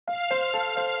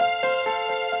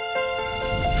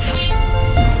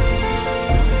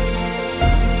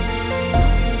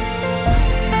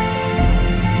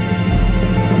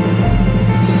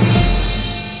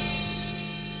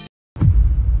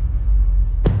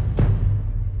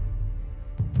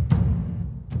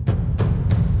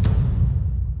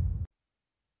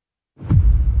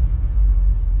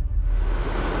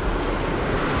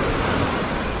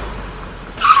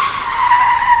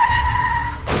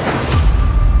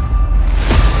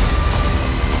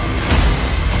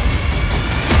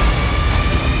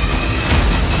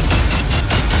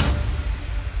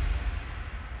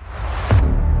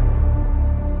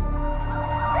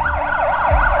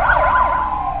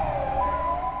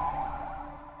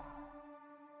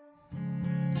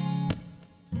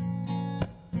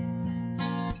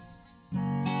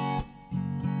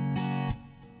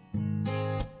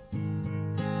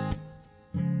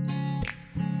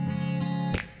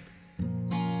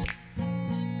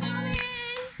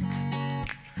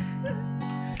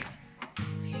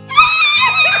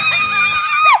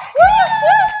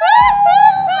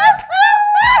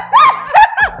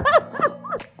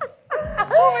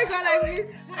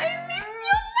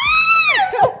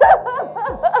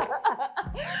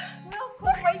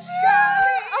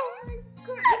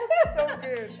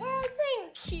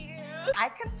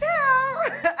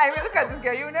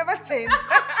change.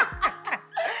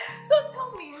 So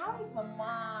tell me, how is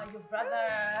Mama, your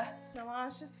brother? Mama,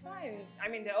 she's fine. I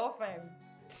mean, they're all fine.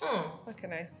 What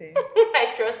can I say?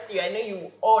 I trust you. I know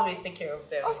you always take care of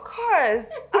them. Of course.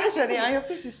 Actually, and your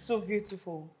place is so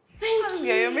beautiful. Thank you.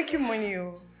 Yeah, you're making money.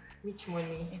 Which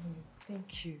money? Anyways,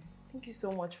 thank you. Thank you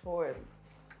so much for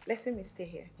letting me stay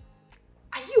here.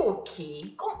 Are you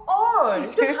okay? Come on.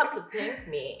 You don't have to thank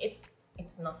me.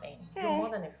 It's nothing. You're more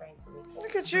than a friend to me.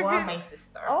 Look at you. You are my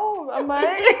sister. Oh, am I?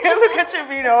 Look at you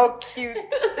being all cute.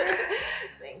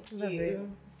 Thank Love you. it.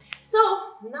 So,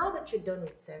 now that you're done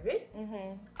with service,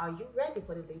 are you ready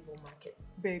for the labor market?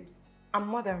 Babes, I'm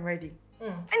more than ready.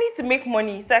 I need to make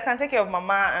money so I can take care of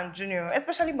Mama and Junior,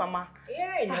 especially Mama.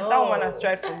 Yeah, I know. That woman has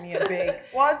tried for me a big.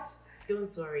 What?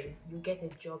 Don't worry, you'll get a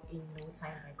job in no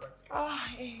time, my God's grace. Oh,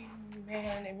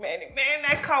 amen, amen, amen.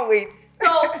 I can't wait.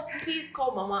 So, please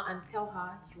call Mama and tell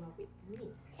her you are with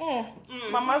me.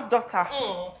 Mama's daughter.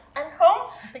 And come,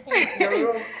 I'm taking you to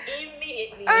your room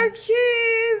immediately.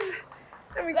 Okay.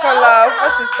 Let me call her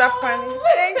before she starts panicking.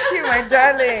 Thank you, my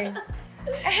darling.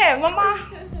 Hey, Mama.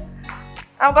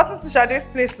 I've gotten to Shade's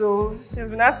place, so she's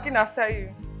been asking after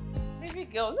you. Baby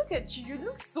girl, look at you. You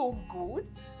look so good.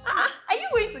 Are you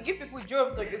going to give people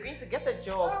jobs or you're going to get a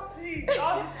job? Oh, please.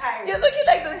 All this time. You're looking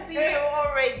like the CEO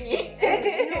already.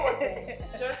 You know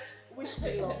what? Just wish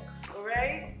me luck,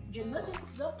 alright? You're not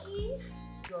just lucky,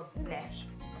 you're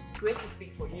blessed. Grace to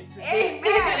speak for you today.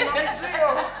 Amen, Mama Gio.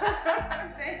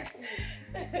 Thank you.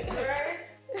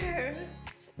 Alright?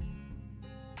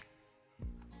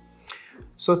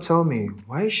 So tell me,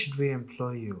 why should we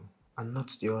employ you and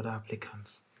not the other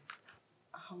applicants?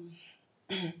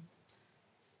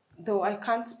 Though I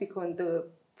can't speak on the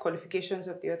qualifications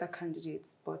of the other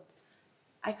candidates, but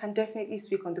I can definitely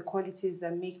speak on the qualities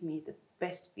that make me the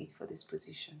best fit for this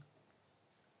position.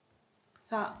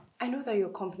 So I know that your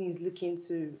company is looking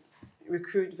to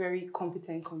recruit very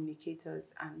competent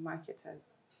communicators and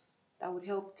marketers that would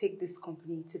help take this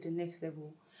company to the next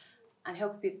level and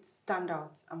help it stand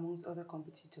out amongst other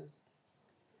competitors.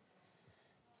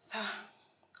 So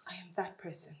I am that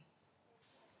person.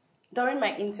 During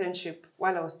my internship,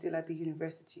 while I was still at the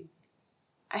university,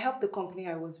 I helped the company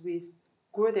I was with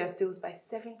grow their sales by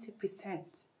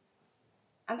 70%.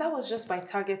 And that was just by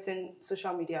targeting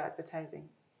social media advertising.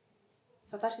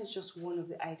 So that is just one of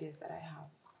the ideas that I have.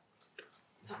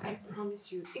 So I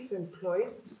promise you, if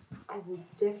employed, I will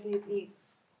definitely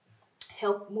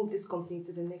help move this company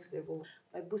to the next level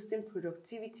by boosting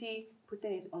productivity,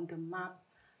 putting it on the map,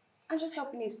 and just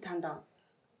helping it stand out.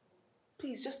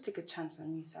 Please, just take a chance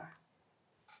on me, sir.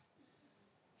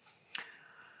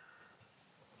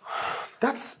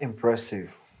 That's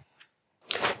impressive.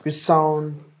 You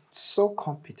sound so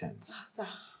competent. Oh, sir,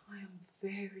 I am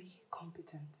very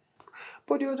competent.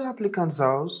 But the other applicants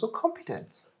are also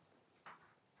competent.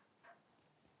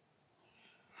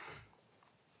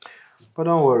 But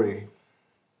don't worry.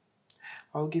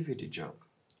 I'll give you the job.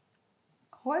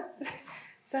 What?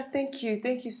 Sir, thank you.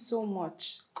 Thank you so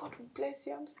much. God will bless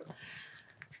you. I'm so...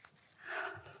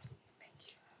 Thank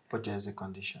you. But there's a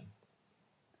condition.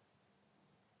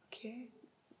 Okay.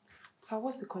 So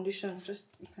what's the condition?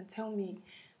 Just, you can tell me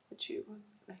what you want,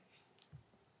 like.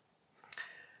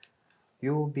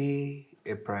 You will be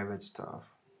a private staff.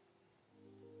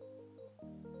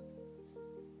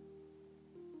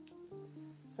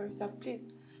 Sorry, sir,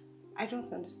 please. I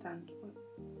don't understand.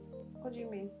 What do you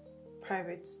mean,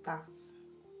 private staff?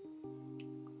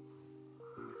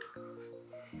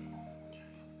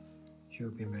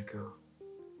 You'll be my girl.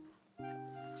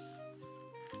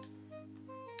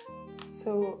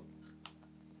 So,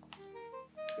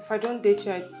 if I don't date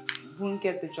you, I won't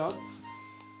get the job?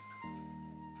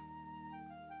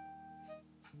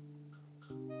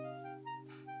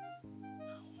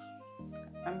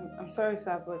 I'm sorry,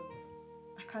 sir, but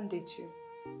I can't date you.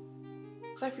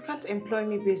 So if you can't employ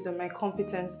me based on my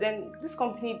competence, then this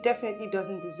company definitely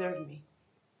doesn't deserve me.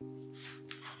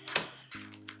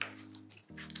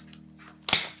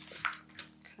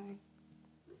 Okay.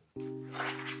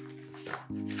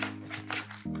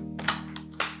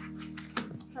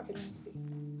 Have a nice day.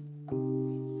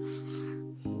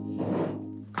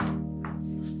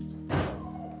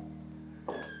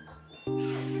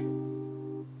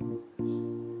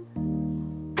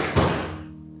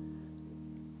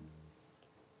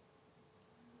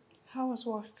 How was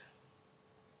work?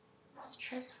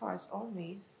 Stressful as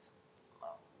always.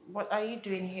 What are you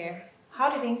doing here? How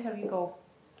did the interview go?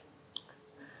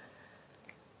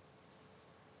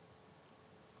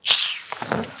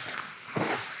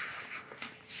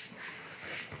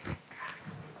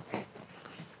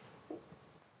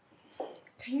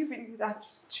 Can you believe that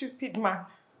stupid man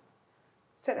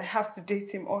Said I have to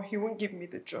date him or he won't give me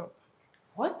the job.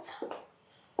 What?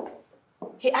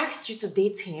 He asked you to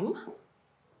date him?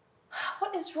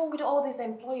 What is wrong with all these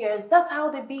employers? That's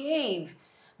how they behave.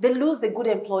 They lose the good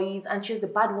employees and choose the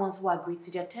bad ones who agree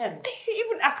to their terms. He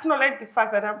even acknowledged the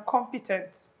fact that I'm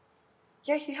competent.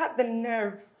 Yeah, he had the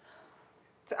nerve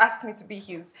to ask me to be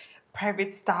his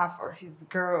private staff or his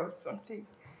girl or something.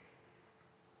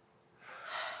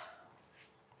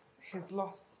 It's his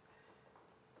loss.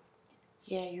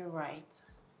 Yeah, you're right.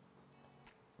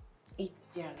 It's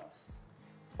their loss.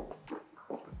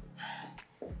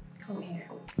 Come here.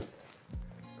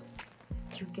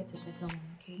 You get a better one,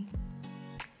 okay?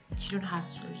 You don't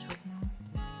have to talk now.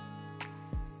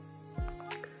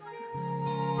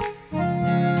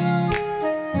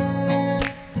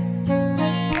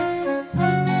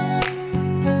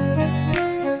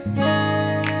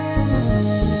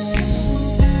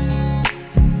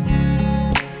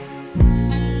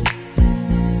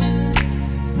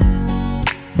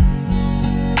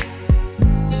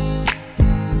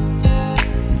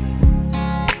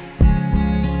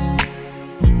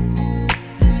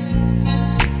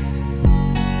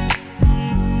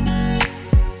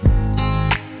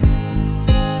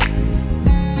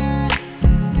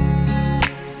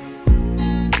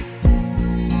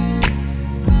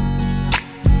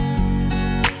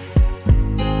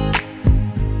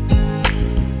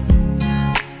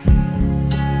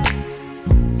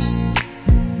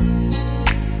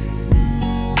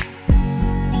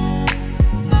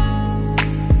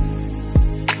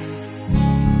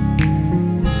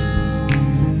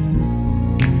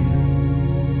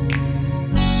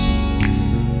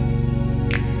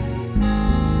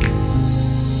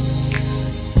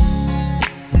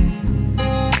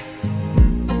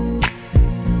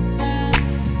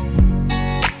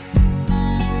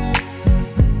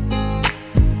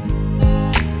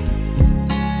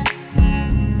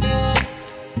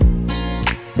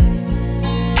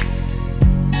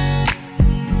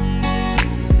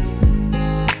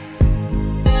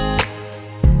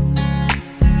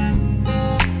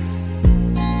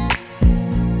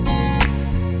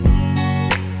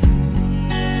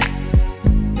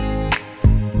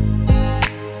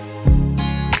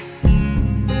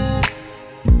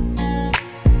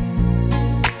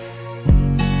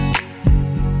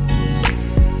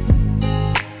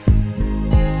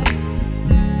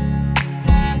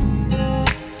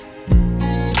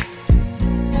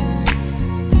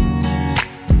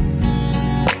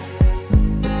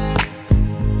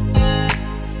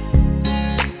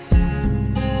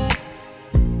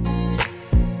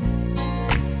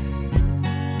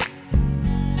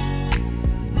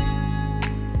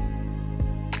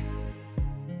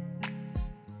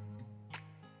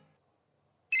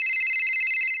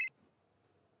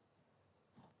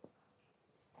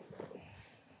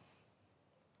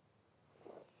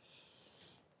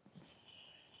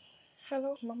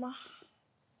 Hello, Mama.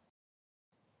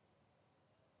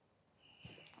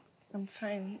 I'm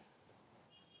fine.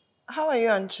 How are you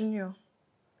and Junior?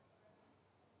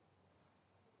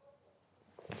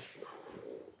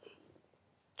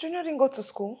 Junior didn't go to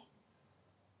school?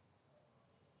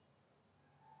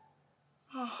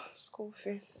 Oh, school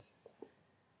fees.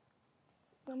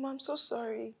 Mama, I'm so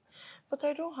sorry, but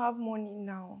I don't have money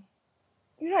now.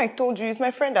 You know, I told you, it's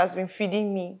my friend that's been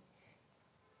feeding me.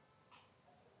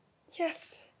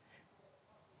 Yes.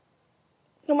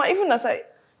 Mama, even as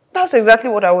that's exactly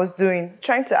what I was doing,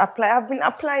 trying to apply. I've been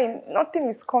applying, nothing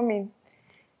is coming.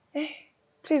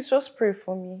 Please just pray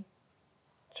for me.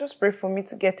 Just pray for me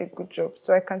to get a good job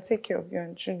so I can take care of you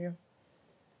and Junior.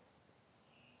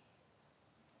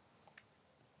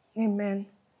 Amen.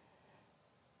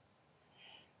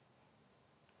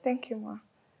 Thank you, Ma.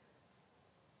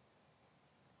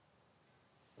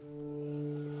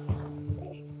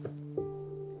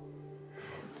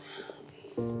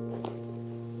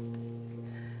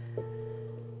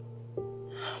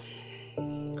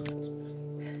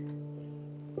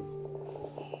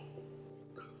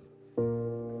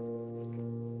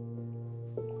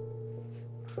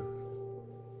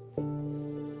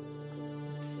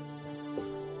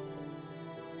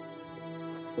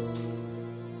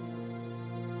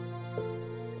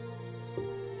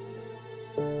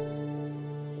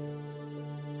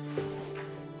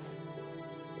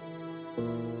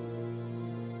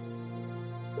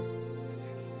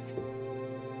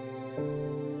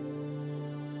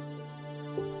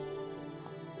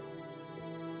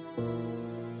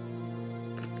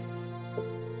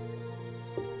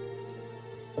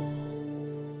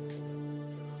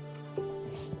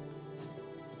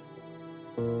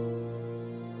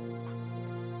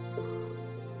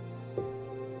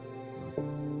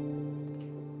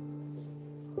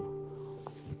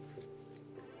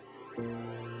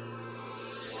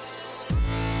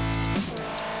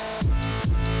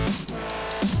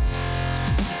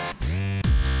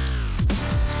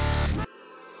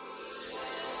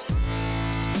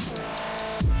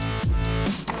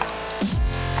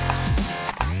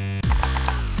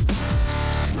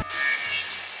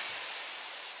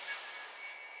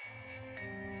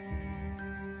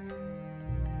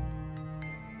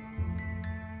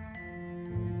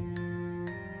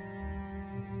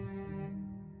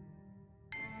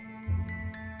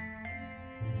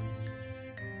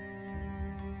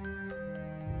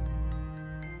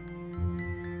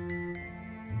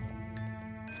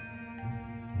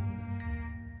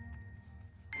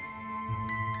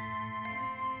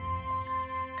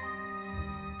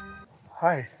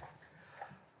 Hi.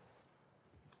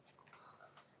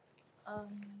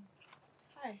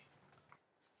 Hi.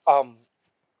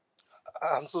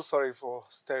 I'm so sorry for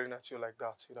staring at you like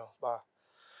that, but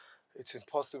it's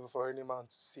impossible for any man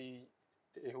to see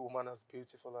a woman as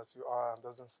beautiful as you are and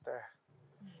doesn't stare.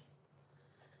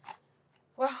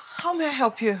 Well, how may I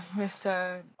help you,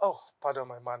 Mr. Oh, pardon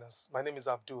my manners. My name is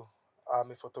Abdul. I'm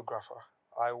a photographer.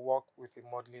 I work with a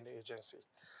modeling agency.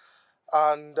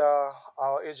 And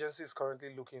our agency is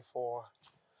currently looking for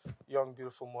young,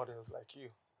 beautiful models like you.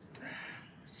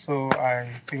 So I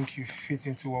think you fit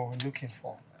into what we're looking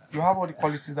for. You have all the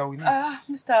qualities that we need.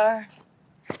 Mr.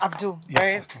 Abdul. Yes,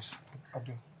 right? of course.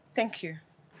 Abdul. Thank you.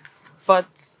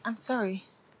 But I'm sorry.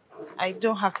 I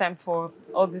don't have time for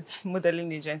all these modeling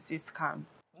agency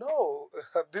scams. No,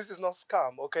 this is not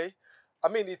scam, okay? I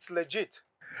mean, it's legit.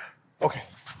 Okay,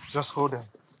 just hold them.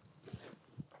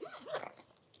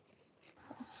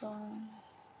 So...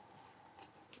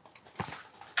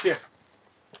 Here.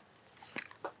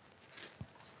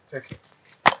 Take it.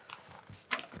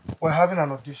 We're having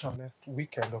an audition next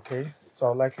weekend, okay?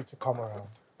 So I'd like you to come around.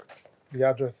 The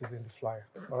address is in the flyer,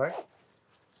 all right?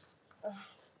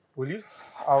 Will you?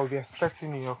 I will be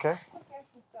expecting you, okay? Okay,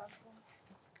 Mr. Abdul.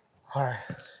 All right.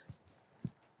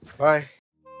 Bye.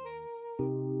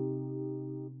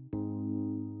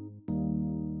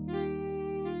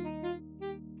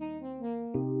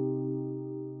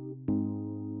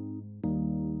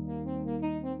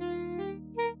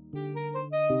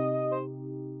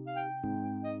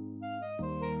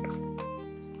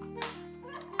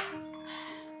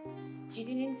 You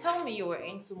didn't tell me you were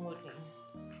into modeling.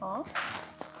 Huh?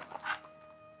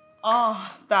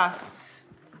 Oh, that.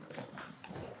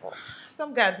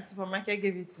 Some guy at the supermarket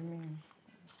gave it to me.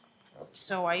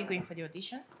 So are you going for the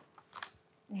audition?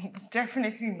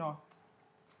 Definitely not.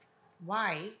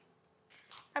 Why?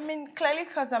 I mean, clearly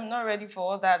because I'm not ready for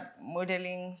all that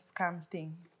modeling scam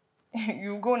thing.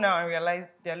 You go now and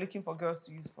realize they're looking for girls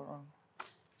to use for runs.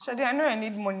 Shadi, I know I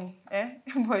need money,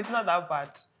 but it's not that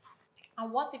bad.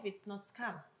 And what if it's not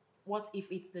scam? What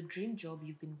if it's the dream job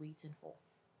you've been waiting for?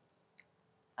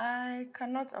 I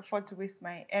cannot afford to waste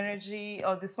my energy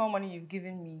or the small money you've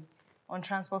given me on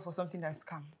transport for something that's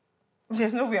scam.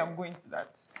 There's no way I'm going to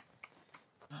that.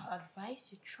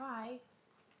 Advice you try.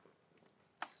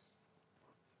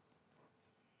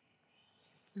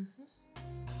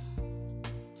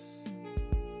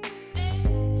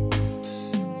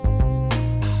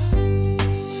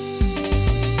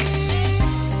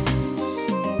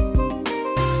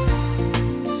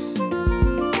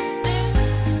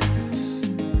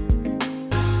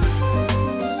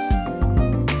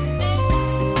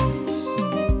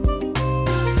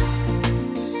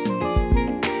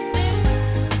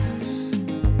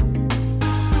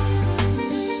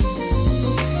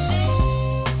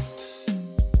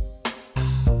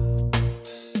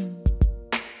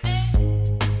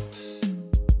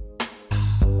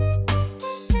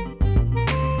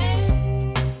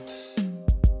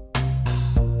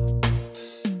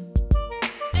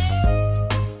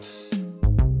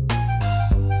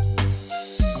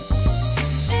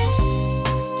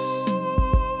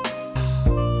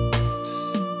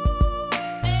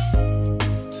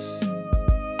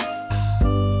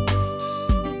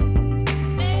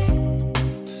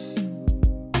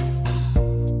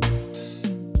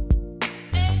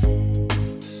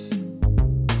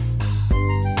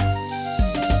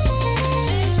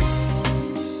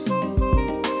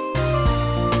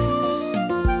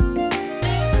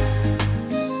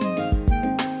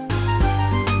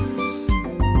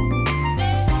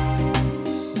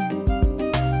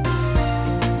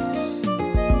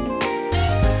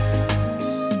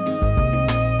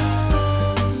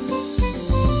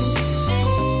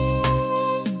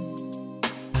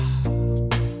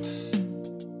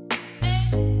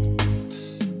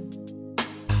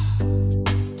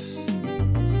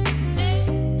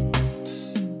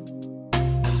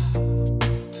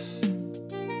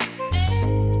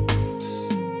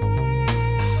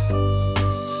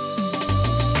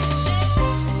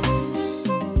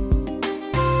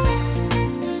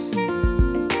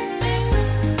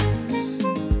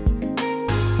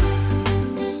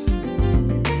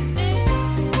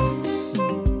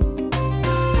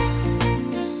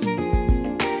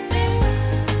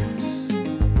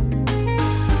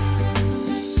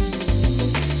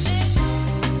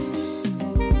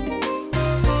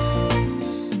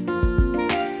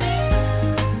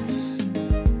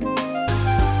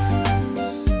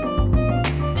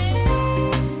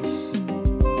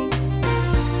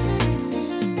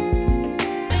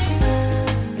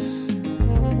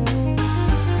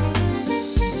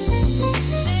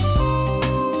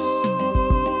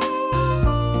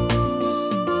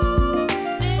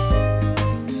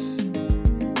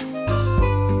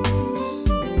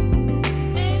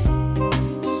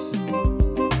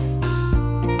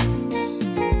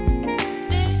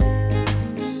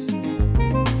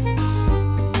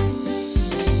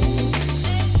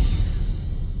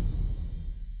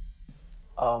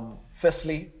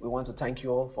 Firstly, we want to thank you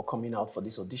all for coming out for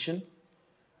this audition.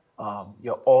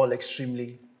 You're all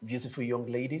extremely beautiful young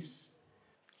ladies,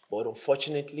 but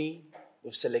unfortunately,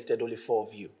 we've selected only 4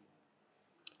 of you.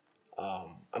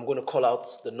 I'm going to call out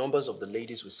the numbers of the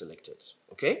ladies we selected,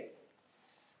 okay?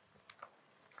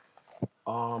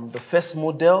 The first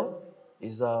model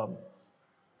is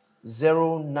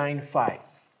 095.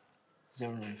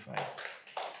 095.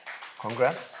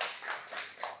 Congrats.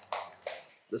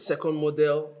 The second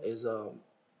model is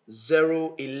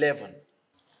 011.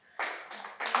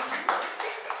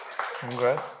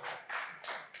 Congrats.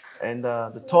 And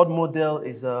the third model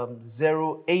is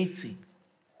 080.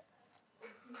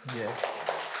 Yes.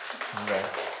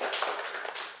 Congrats.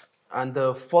 And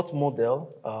the fourth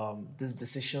model, this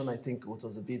decision, I think it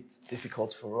was a bit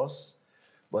difficult for us,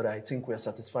 but I think we're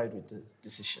satisfied with the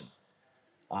decision.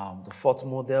 The fourth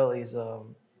model is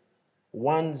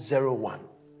 101.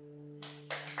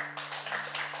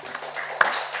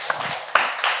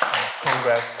 Yes,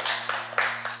 congrats.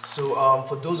 So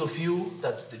for those of you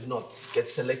that did not get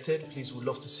selected, please, we'd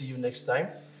love to see you next time.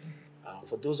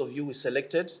 For those of you we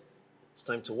selected, it's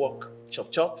time to walk. Chop,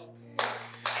 chop.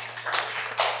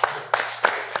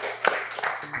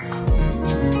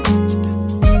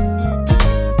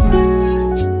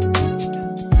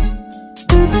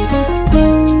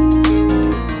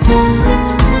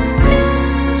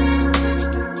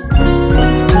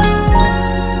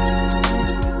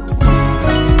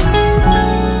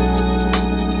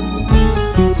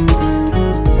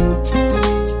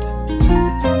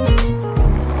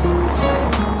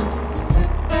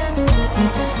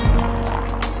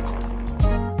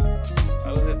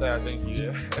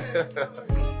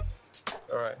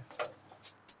 All right.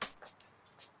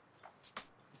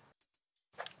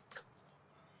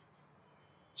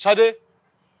 Shade.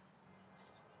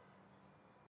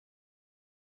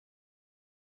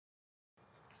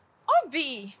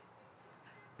 Obi.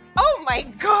 Oh my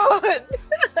God.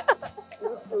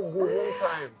 Looks so good one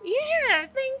time. Yeah,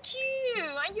 thank you.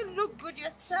 And you look good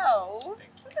yourself.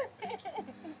 Thank you.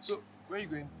 So, where are you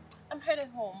going? I'm headed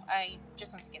home. I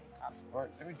just want to get a cab. All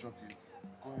right, let me drop you.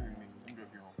 Go with me. Let me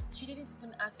drop you home. You didn't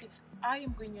even ask if I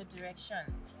am going your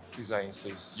direction. Please, I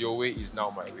insist. Your way is now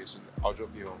my way, so I'll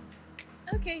drop you home.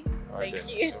 Okay. All right, thank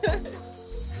then. you.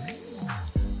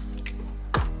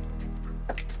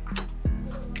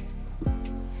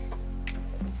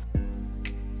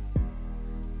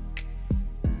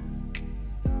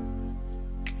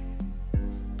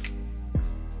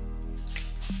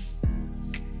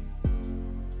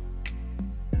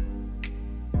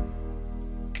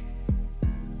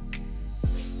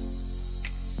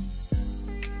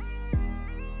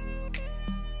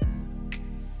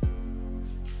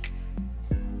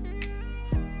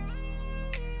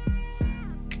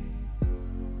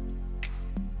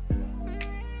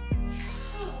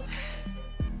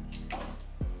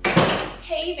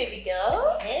 Hey, baby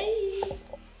girl. Hey.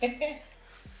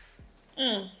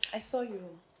 I saw you.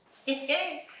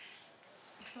 I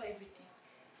saw everything.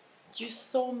 You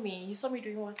saw me. You saw me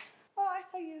doing what? Oh, I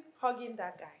saw you hugging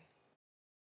that guy.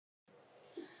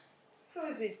 Who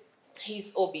is it?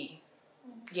 He's Obi.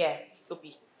 Yeah,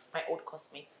 Obi, my old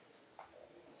cosmate.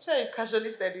 So you casually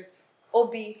said it.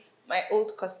 Obi, my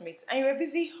old cosmate. And you were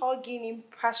busy hugging him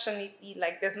passionately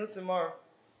like there's no tomorrow.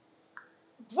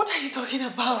 What are you talking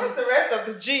about? What's the rest of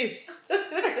the gist?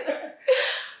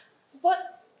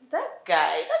 But that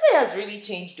guy has really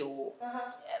changed though.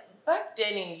 Back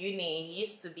then in uni, he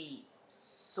used to be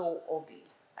so ugly.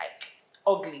 Like,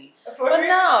 ugly. But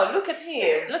now, look at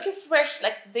him. Looking fresh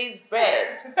like today's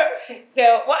bread.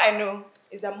 Well, what I know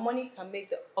is that money can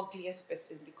make the ugliest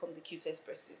person become the cutest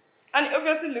person. And it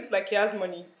obviously looks like he has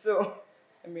money. So,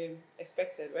 I mean,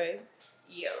 expected, right?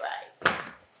 You're right.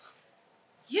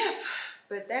 Yep.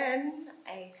 But then,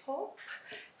 I hope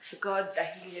to God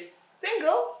that he is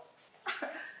single.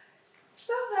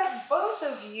 So that both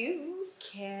of you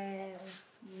can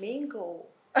mingle.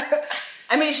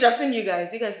 I mean, you should have seen you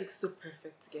guys. You guys look so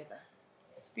perfect together.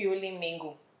 Purely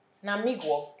mingle. Na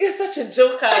migwo. You're such a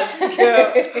joker,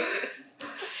 girl.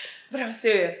 But I'm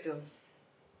serious though.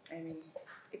 I mean,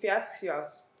 if he asks you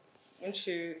out, won't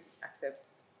you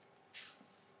accept?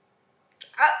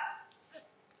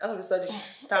 All of a sudden, you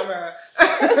stammer.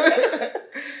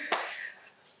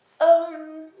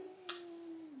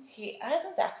 He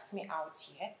hasn't asked me out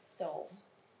yet, so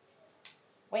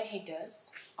when he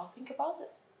does, I'll think about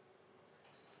it.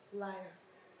 Liar.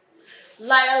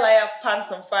 Liar, liar,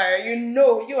 pants on fire. You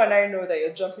know, you and I know that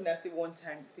you're jumping at it one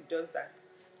time if he does that.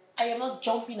 I am not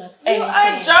jumping at anything. You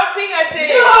are jumping at it.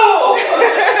 No!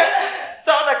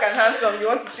 Someone that can handsome, you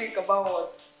want to think about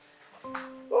what?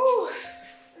 Ooh,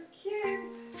 kiss.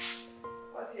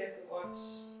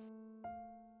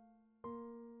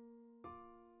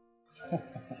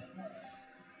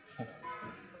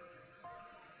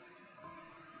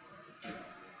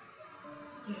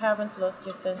 You haven't lost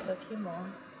your sense of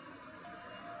humor.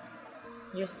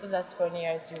 You're still as funny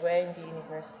as you were in the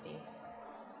university.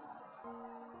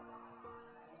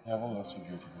 You haven't lost your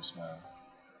beautiful smile.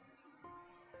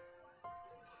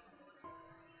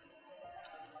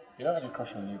 You know I had a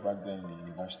crush on you back then in the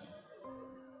university.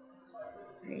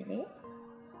 Really?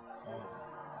 Yeah.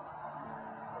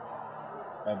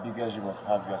 My biggest dream was to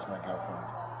have you as my girlfriend.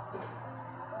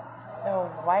 So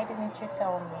why didn't you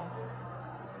tell me?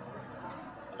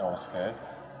 I was scared.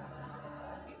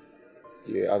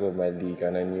 You were out of my league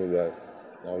and I knew that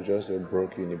I was just a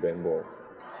broke uni-band boy.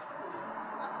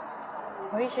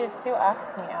 But you should have still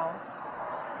asked me out.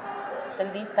 The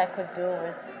least I could do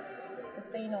was to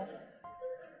say no.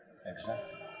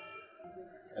 Exactly.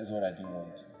 That's what I didn't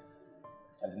want.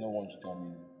 I did not want you to tell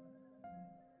me.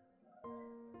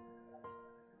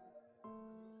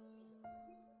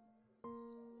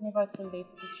 It's never too late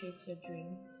to chase your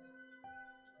dreams.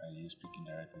 Are you speaking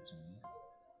directly to me?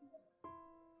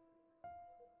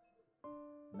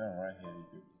 No, right here,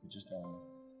 you could just tell me.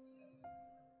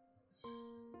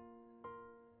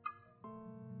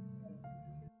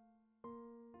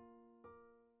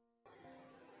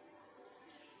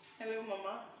 Hello,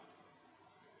 Mama.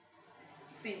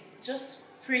 See, just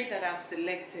pray that I'm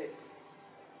selected.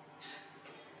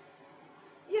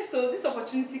 Yeah, so this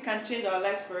opportunity can change our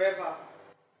lives forever.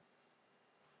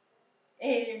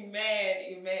 Amen,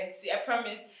 amen. See, I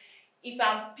promise, if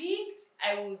I'm picked,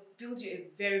 I will build you a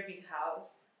very big house.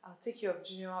 I'll take care of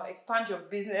Junior, I'll expand your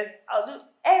business, I'll do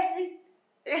everything.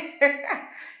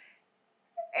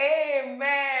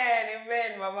 Amen,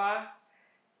 amen, Mama.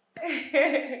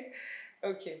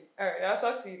 Okay, alright, I'll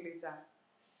talk to you later.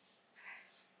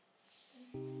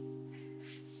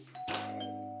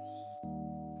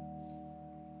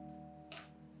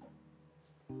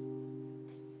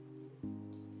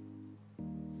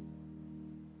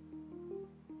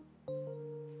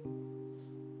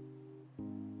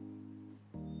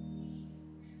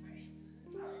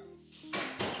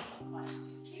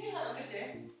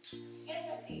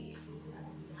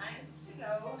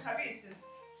 Have you eaten?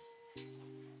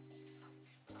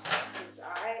 Because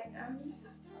I am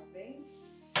starving.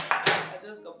 I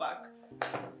just got back.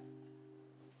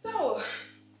 So,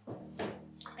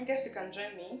 I guess you can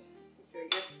join me if you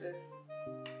get to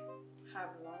have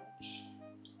lunch.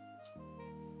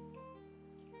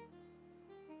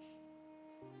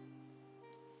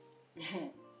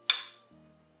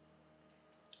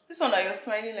 This one that you're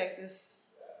smiling like this.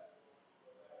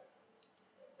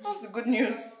 What's the good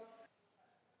news?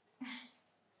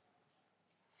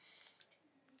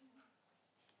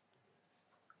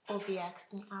 Obi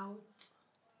asked me out.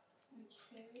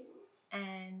 Okay.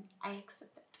 And I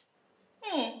accepted.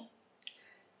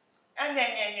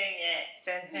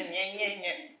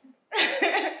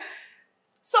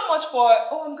 So much for,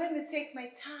 oh, I'm going to take my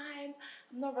time.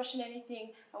 I'm not rushing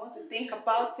anything. I want to think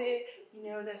about it. You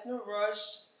know, there's no rush.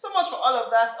 So much for all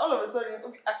of that. All of a sudden,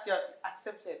 Obi asked you out,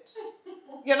 accepted.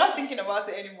 You're not thinking about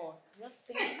it anymore. I'm not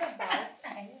thinking about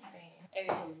anything.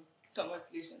 Anyway,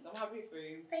 congratulations. I'm happy for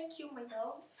you. Thank you, my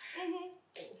love.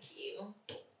 Thank you.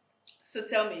 So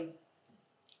tell me,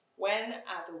 when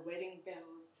are the wedding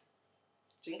bells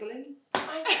jingling?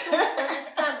 I don't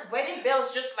understand. Wedding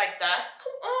bells just like that?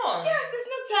 Come on. Yes, there's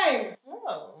no time.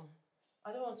 Oh.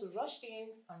 I don't want to rush in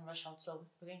and rush out, so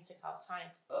we're going to take our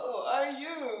time. Oh, are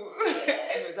you?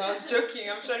 Yes. Anyways, I was joking.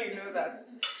 I'm sure you know that.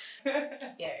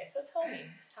 Yeah, so tell me,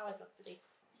 how is work today?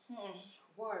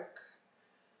 Work.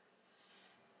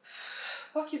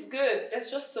 Work is good. There's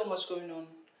just so much going on.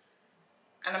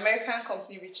 An American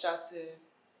company reached out to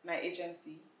my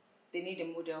agency. They need a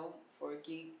model for a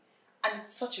gig. And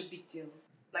it's such a big deal.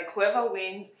 Like, whoever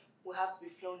wins will have to be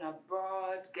flown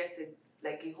abroad, get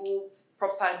a whole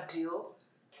proper deal,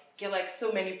 get like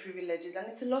so many privileges, and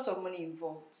it's a lot of money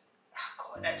involved.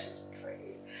 Oh God, I just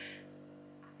pray.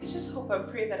 I just hope and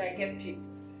pray that I get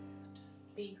picked.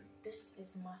 Babe, this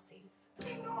is massive.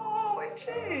 I know, it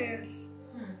is.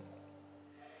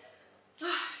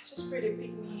 I just pray they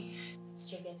pick me.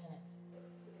 You're getting it.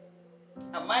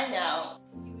 Am I now?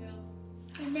 You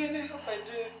will. Amen, I hope I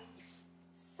do.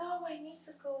 So I need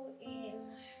to go in.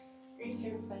 Very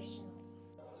professional.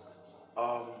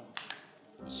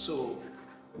 So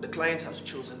the client has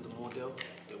chosen the model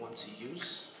they want to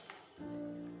use.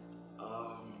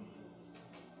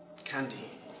 Candy,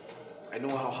 I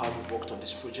know how hard you've worked on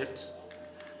this project.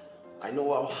 I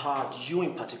know how hard you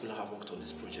in particular have worked on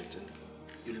this project, and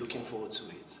you're looking forward to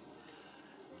it.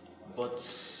 But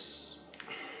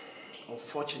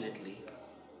unfortunately,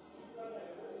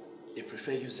 they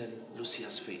prefer using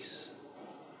Lucia's face.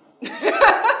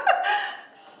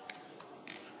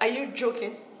 Are you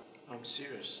joking? I'm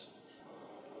serious.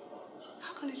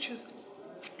 How can you choose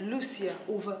Lucia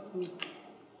over me?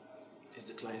 It's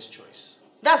the client's choice.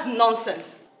 That's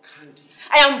nonsense. Candy.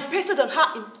 I am better than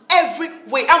her in every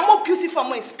way. I'm more beautiful and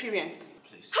more experienced.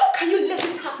 Please. How can you let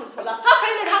this happen for her? How can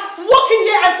you let her walk in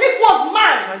here and take one's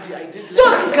man? Candy, I did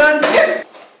let Candy!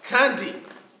 Candy!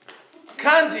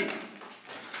 Candy!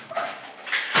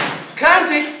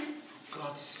 Candy! For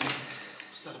God's sake.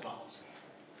 What's that about?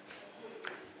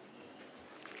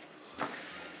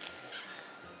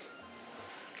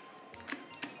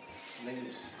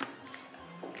 Ladies.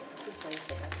 I'm so sorry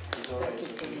for that. It's alright. Thank you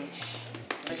so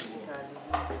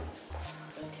much.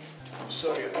 Okay. I'm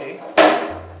sorry, okay?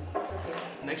 It's okay.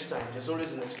 Next time. There's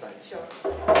always a next time. Sure.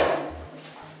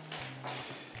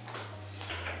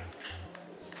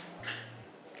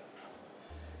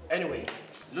 Anyway,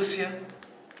 Lucia,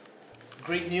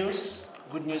 great news.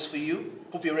 Good news for you.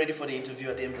 Hope you're ready for the interview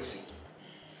at the embassy.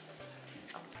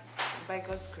 By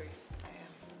God's grace, I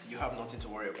am. You have nothing to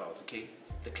worry about, okay?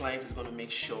 The client is going to make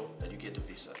sure that you get the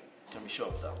visa. You can be sure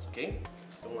of that, okay?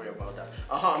 Don't worry about that.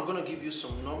 I'm going to give you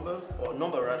some number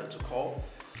to call.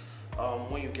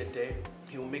 When you get there,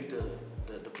 he will make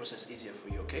the process easier for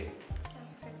you, okay? Oh,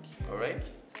 thank you. All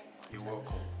right? You're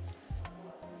welcome.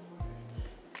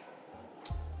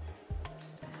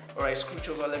 All right, scooch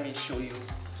over. Let me show you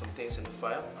some things in the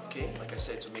file, okay? Like I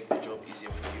said, to make the job easier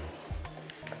for you.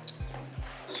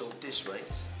 So this,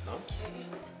 right? Now, Okay.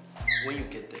 when you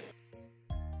get there,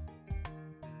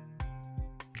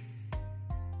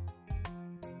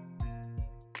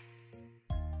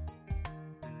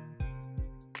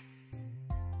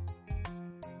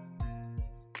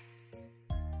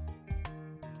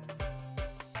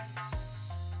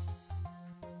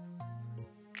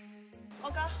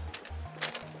 Oga,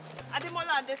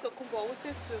 Ademola and Ekubo will see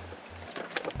too.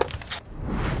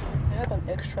 I have an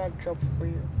extra job for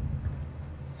you.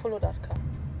 Follow that car.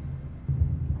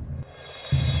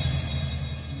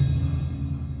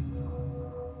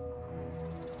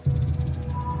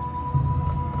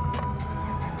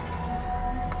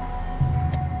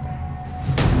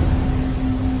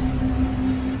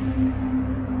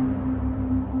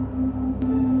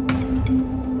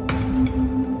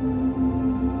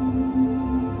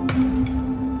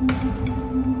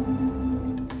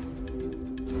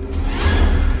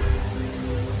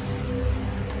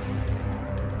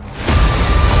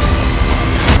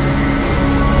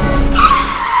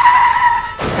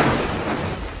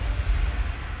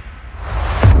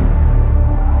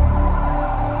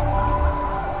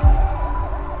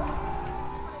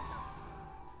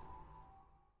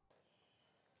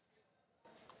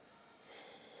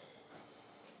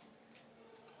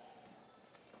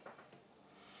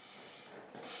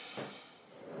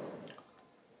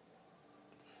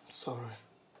 Sorry.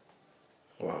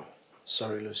 wow.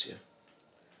 Sorry, Lucia.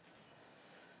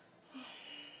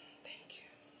 Thank you.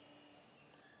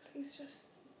 Please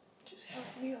just help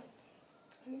me up.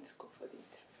 I need to go for the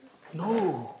interview.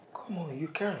 No, come on, you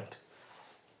can't.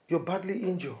 You're badly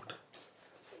injured.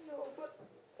 No, but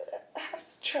I have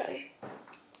to try.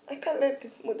 I can't let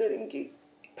this modeling gig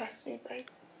pass me by.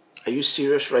 Are you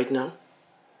serious right now?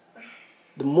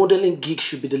 The modeling gig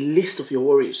should be the least of your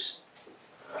worries.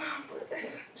 But I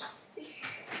can't just be.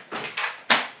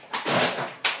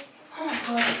 Oh my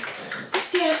God.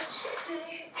 Lucia!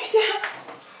 Lucia!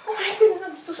 Oh my goodness,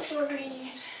 I'm so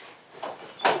sorry.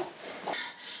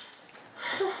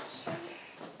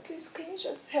 Please, can you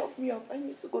just help me up? I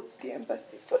need to go to the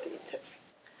embassy for the interview.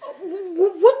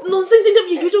 What nonsense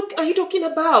interview are you talking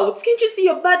about? Can't you see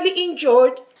you're badly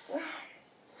injured?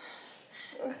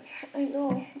 I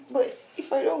know, but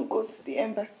if I don't go to the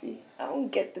embassy, I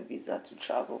won't get the visa to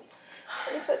travel.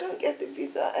 And if I don't get the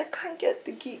visa, I can't get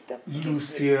the gig that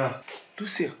Lucia,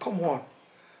 come on.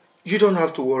 You don't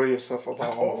have to worry yourself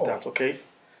about all of that, okay?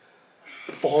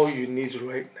 All you need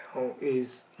right now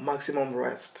is maximum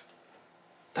rest.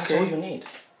 That's okay? all you need.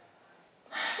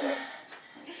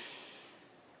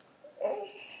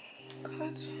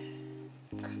 God,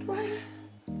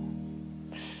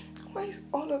 why is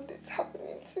all of this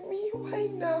happening to me? Why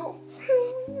now?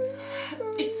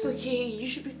 It's okay. You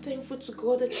should be thankful to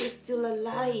God that you're still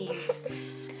alive.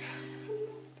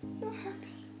 I'm not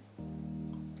happy.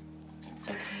 It's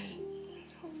okay.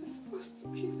 How was it supposed to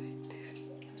be like this?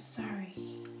 I'm sorry.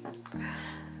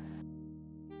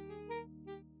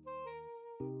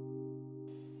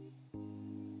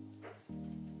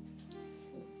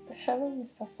 Hello,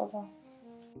 Mr. Father.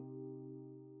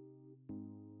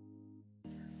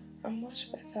 I'm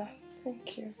much better,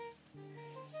 thank you.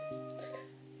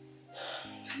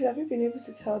 Please, have you been able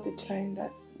to tell the client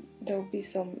that there will be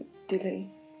some delay?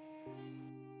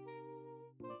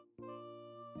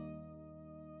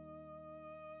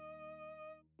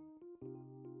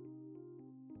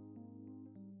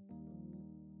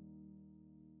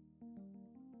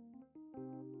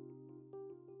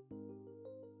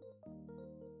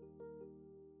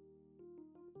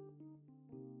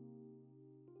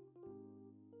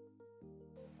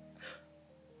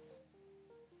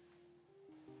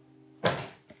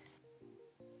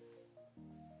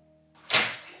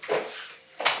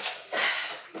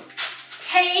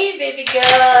 Hey, baby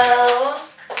girl.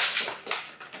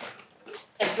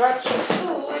 I brought you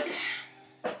food.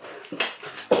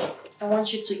 I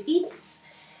want you to eat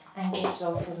and get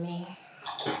well for me.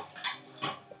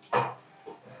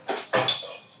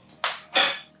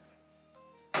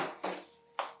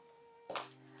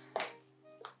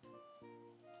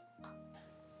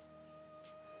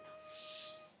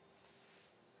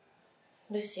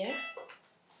 Lucia?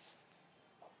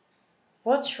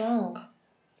 What's wrong?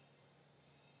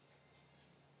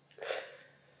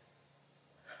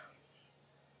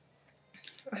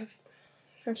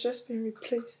 I've just been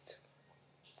replaced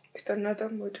with another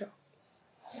model.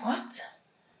 What?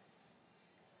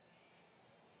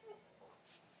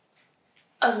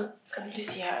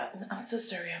 Lucia, I'm so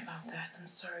sorry about that. I'm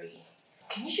sorry.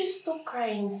 Can you just stop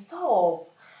crying? Stop.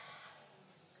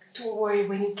 Don't worry,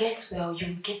 when you get well,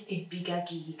 you'll get a bigger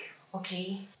gig,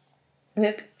 okay?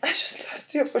 Yet, I just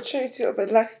lost the opportunity of a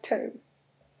lifetime.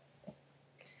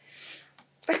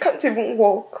 I can't even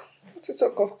walk. What to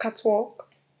talk of catwalk?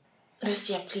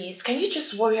 Lucia, please, can you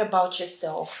just worry about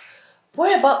yourself?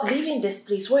 Worry about leaving this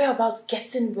place. Worry about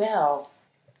getting well.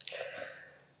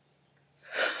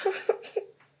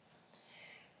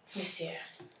 Lucia,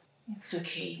 it's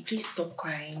okay. Please stop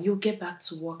crying. You'll get back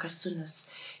to work as soon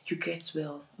as you get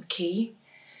well, okay?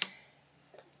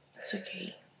 It's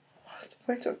okay. What's the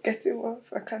point of getting well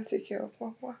if I can't take care of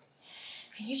Mama?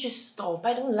 Can you just stop?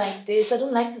 I don't like this. I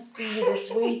don't like to see you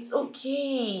this way. It's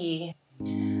okay.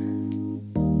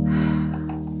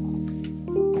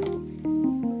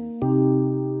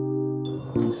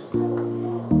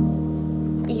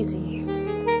 Easy.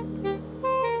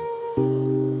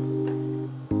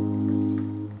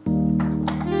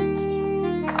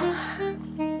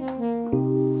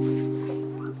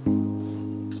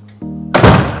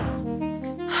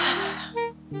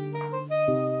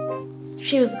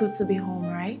 Feels good to be home,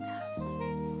 right?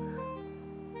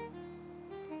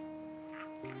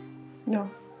 No.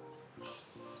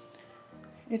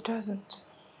 It doesn't.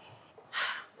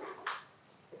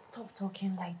 Stop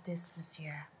talking like this,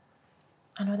 Lucia.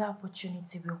 Another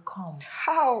opportunity will come.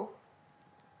 How?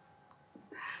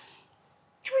 I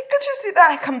mean, can't you see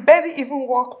that I can barely even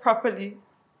walk properly?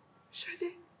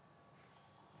 Shade,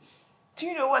 do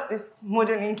you know what this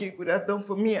modeling gig would have done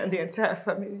for me and the entire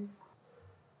family?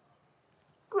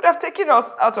 It would have taken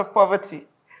us out of poverty.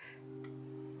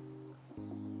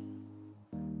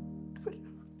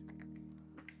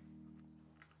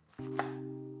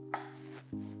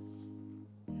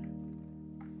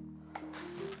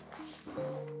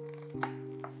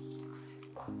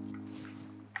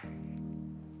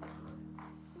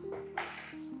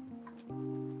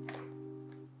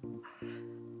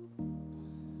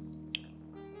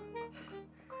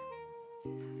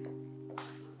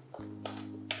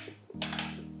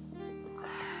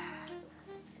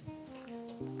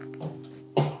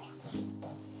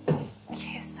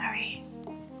 Sorry.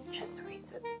 Just read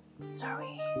it.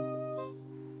 Sorry.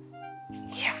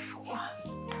 Careful.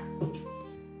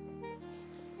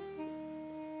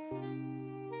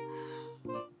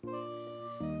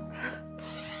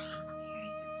 Here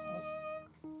is your phone.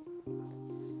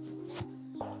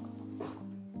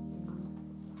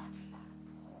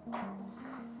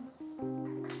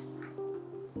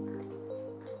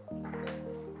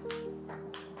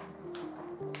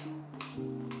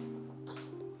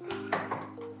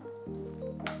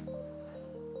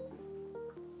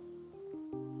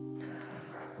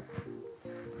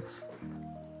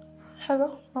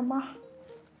 Hello, Mama.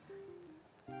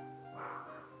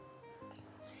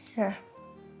 Yeah.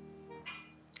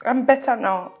 I'm better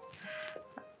now.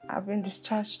 I've been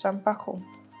discharged. I'm back home.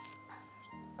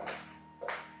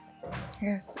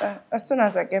 Yes, as soon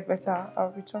as I get better,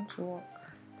 I'll return to work.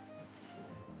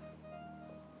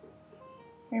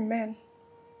 Amen.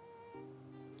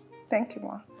 Thank you,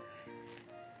 Ma.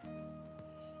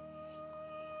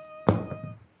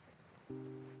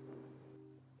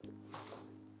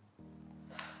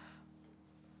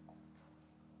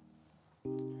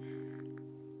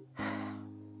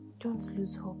 Don't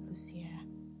lose hope, Lucia.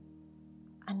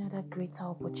 Another greater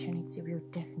opportunity will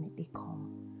definitely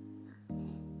come.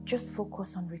 Just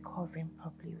focus on recovering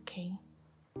properly, okay?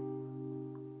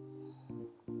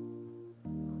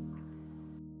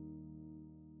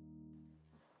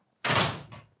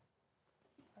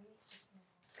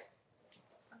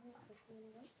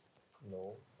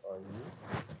 No, are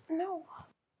you? No.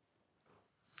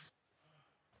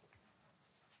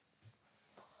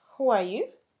 Who are you?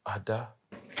 Ada.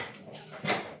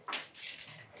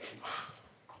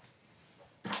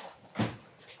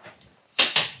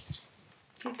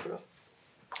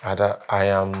 Ada, I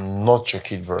am not your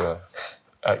kid brother.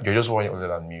 You're just 1 year older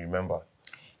than me, remember?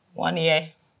 1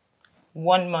 year,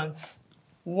 1 month,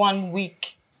 1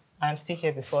 week, I'm still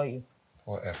here before you.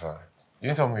 Whatever. You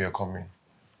didn't tell me you're coming.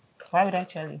 Why would I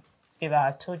tell you? If I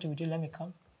had told you, would you let me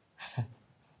come?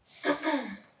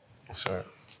 Sorry.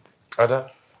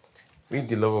 Ada, meet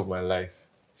the love of my life,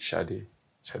 Shade.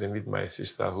 Shade, meet my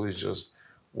sister, who is just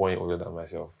 1 year older than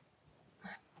myself.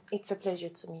 It's a pleasure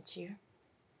to meet you.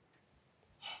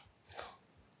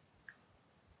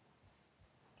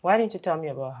 Why didn't you tell me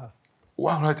about her?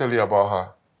 Why would I tell you about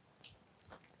her?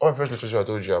 All my first relationship I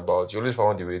told you about, you always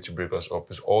found the way to break us up.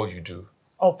 It's all you do.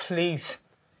 Oh, please.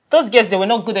 Those girls, they were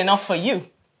not good enough for you.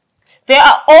 They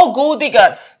are all gold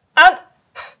diggers. And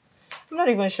I'm not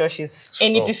even sure she's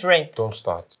any different. Don't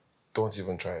start. Don't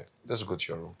even try it. Let's go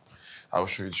to your room. I'll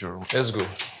show you to your room. Let's go.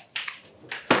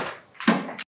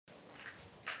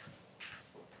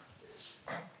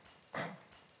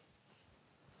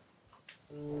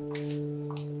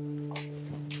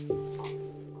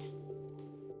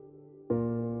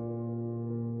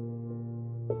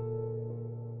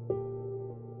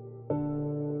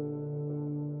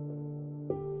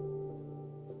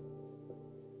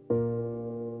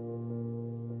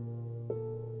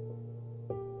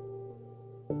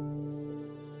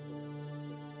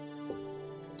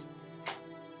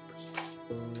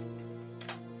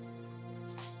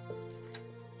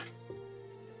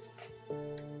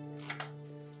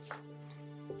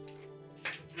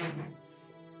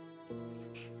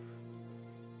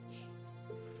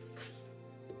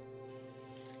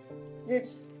 Did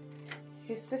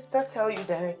his sister tell you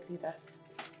directly that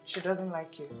she doesn't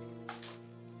like you?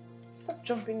 Stop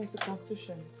jumping into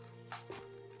conclusions.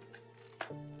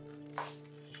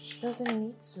 She doesn't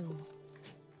need to.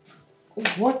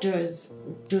 What does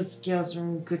those girls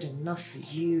aren't good enough for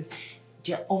you?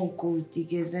 They're all gold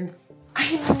diggers and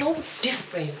I'm no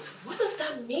different. What does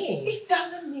that mean? It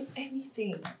doesn't mean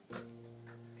anything.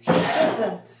 It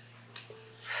doesn't.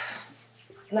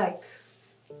 Like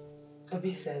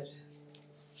Obi said,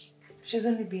 she's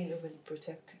only being overly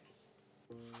protective.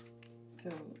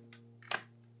 So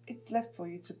it's left for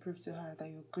you to prove to her that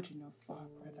you're good enough for her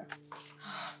brother.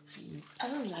 Please, I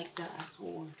don't like that at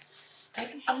all.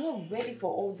 I'm not ready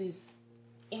for all these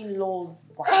in-laws.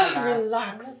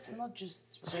 Relax. I'm not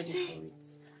just ready for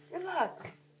it.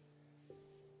 Relax.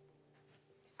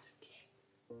 It's okay.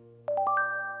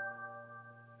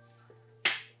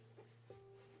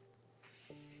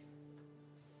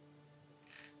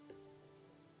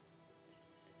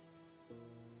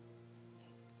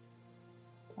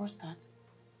 What's that?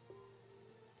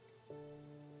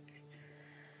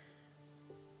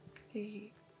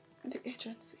 The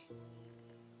agency.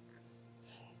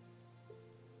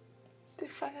 They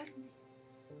fired me.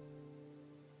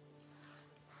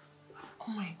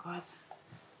 Oh my God.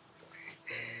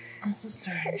 I'm so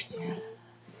sorry, Sonia.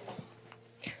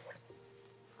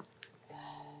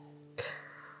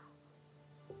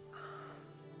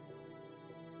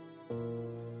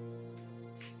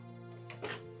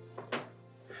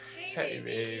 Hey,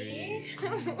 baby.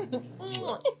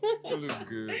 You look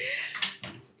good. Good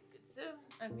too.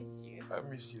 I miss you. I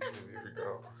miss you too, baby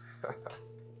girl.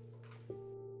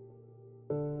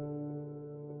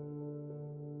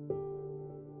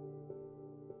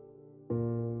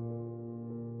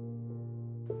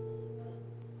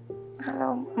 Hello,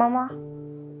 Mama.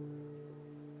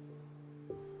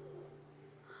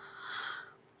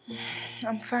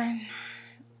 I'm fine.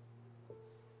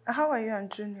 How are you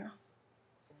and Junior?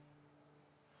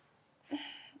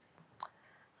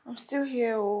 I'm still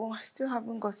here, oh. I still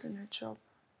haven't gotten a job.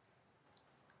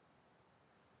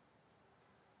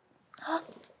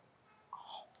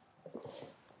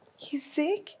 He's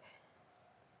sick?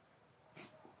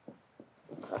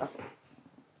 Mom,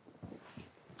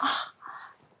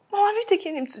 have you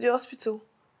taken him to the hospital?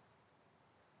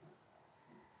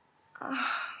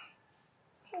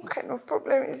 What kind of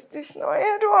problem is this now?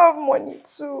 I don't have money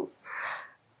too.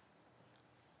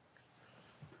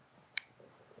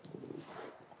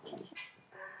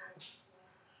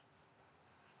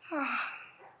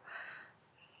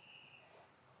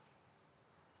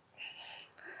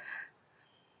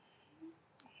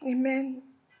 Amen.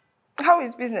 How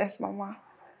is business, Mama?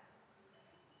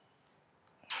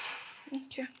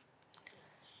 Okay.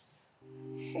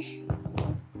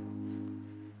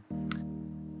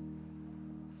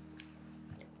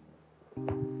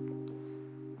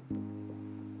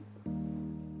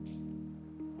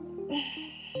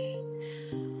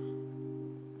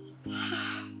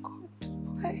 God,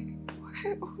 why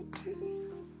all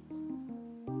this?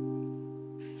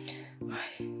 Why?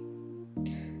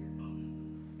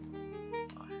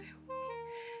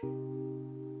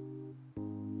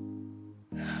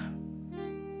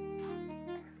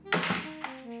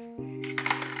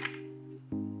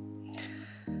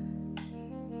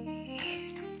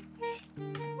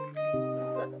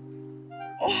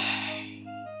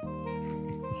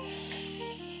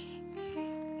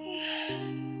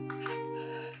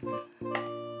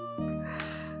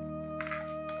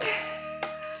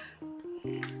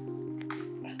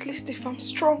 if I'm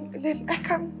strong, then I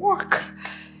can walk.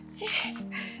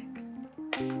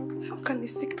 How can a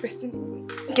sick person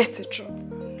get a job?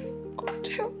 God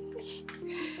help me.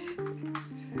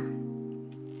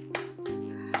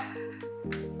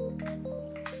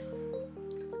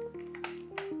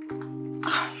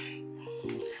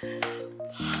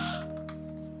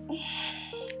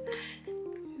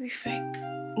 If I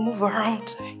move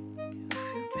around, I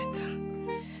feel better.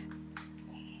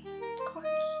 God,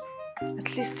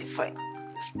 at least if I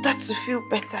start to feel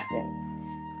better, then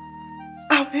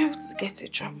I'll be able to get a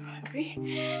job.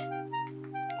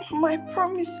 My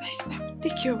promise, I will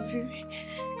take care of you. I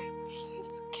need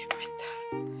to get better.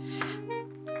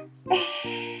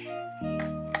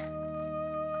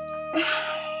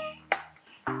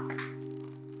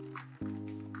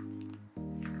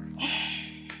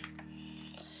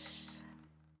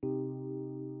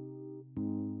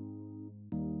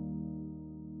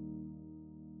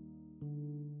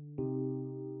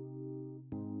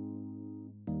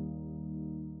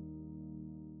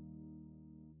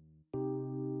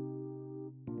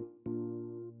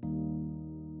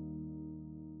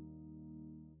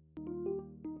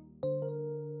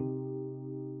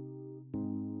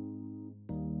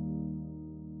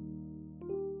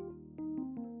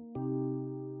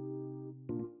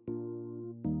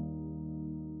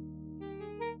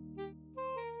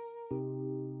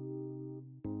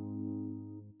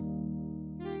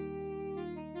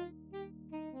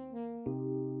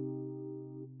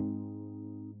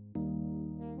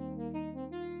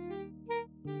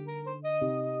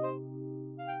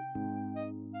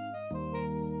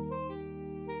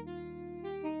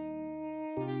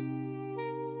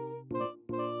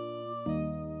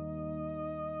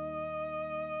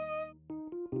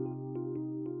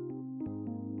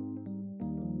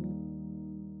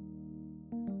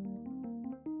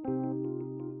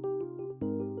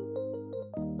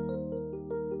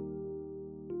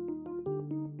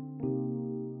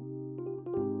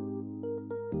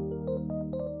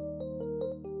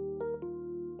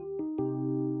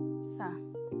 Sir,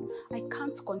 I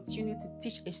can't continue to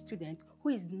teach a student who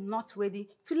is not ready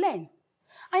to learn.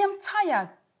 I am tired.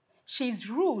 She is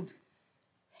rude.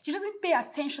 She doesn't pay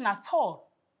attention at all.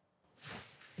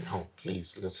 No,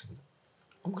 please, listen.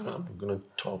 I'm gonna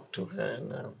talk to her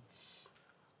and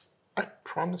I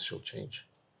promise she'll change.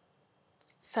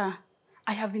 Sir,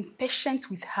 I have been patient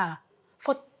with her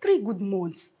for 3 good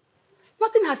months.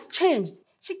 Nothing has changed.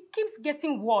 She keeps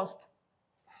getting worse.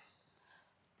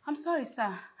 I'm sorry,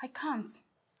 sir. I can't.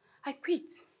 I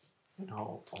quit.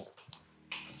 No.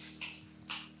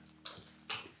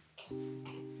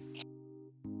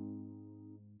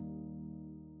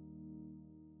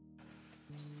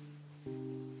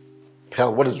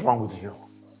 Pearl, what is wrong with you?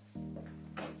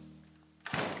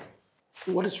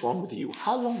 What is wrong with you?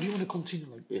 How long do you want to continue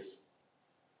like this?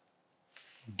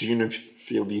 Do you not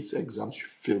feel these exams? You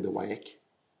feel the WAEC?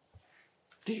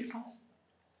 Do you know?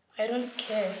 I don't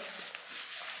care.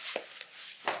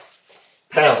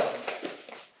 Pearl!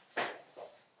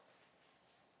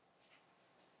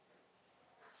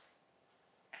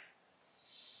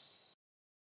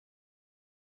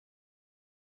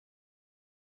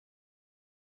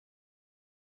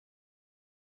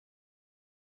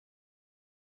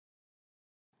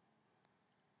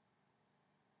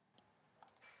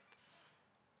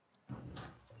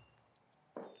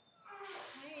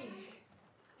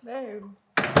 Babe,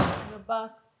 you're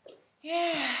back.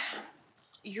 Yeah.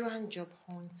 You and job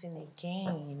hunting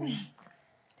again.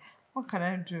 What can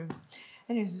I do?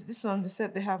 Anyways, this one, they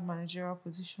said they have managerial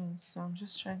positions, so I'm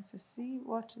just trying to see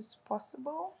what is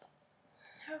possible.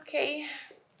 Okay.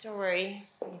 Don't worry.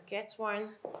 You get one.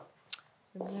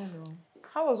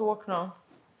 How was work now?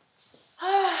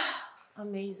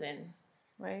 Amazing.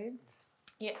 Right?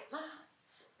 Yeah.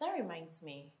 That reminds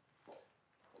me.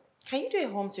 Can you do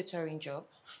a home tutoring job?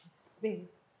 Babe,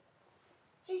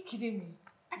 are you kidding me?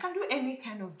 I can do any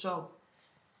kind of job.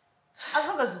 As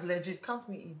long as it's legit, count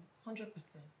me in.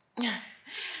 100%.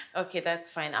 Okay, that's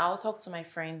fine. I'll talk to my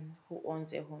friend who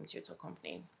owns a home tutor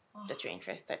company that you're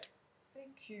interested.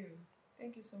 Thank you.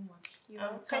 Thank you so much.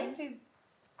 Can you please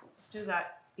do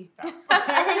that ASAP?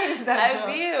 I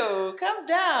will. Calm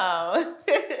down.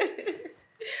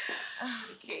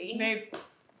 Okay. Babe,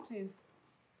 please.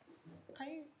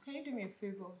 Can you do me a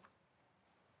favor?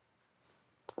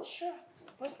 Sure.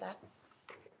 What's that?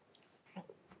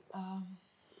 Can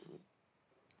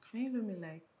you loan me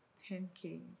like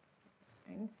 10K?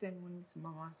 I need to send money to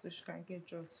Mama so she can get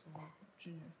drugs for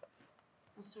Junior.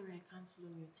 I'm sorry, I can't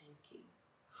loan you 10K.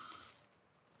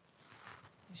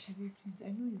 So Shebe, please, I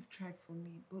know you've tried for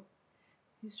me, but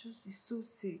he's so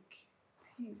sick.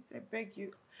 Please, I beg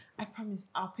you. I promise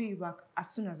I'll pay you back as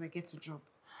soon as I get a job.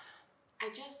 I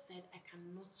just said I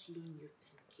cannot loan you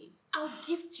 10K. I'll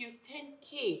gift you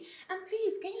 10K. And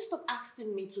please, can you stop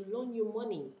asking me to loan you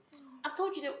money? I've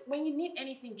told you that when you need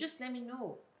anything, just let me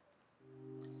know.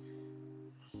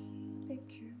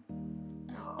 Thank you.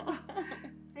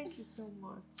 Thank you so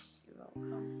much. You're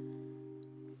welcome.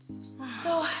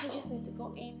 So, I just need to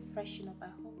go in, freshen up. I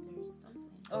hope there is something.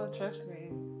 Oh, trust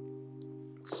me.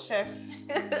 Chef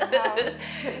in the house.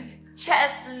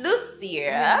 Chef Lucia.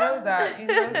 You know that. You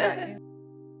know that.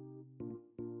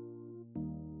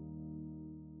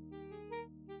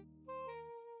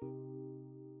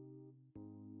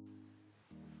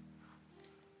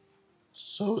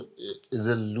 So, is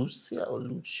it Lucia or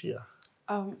Lucia?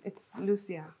 It's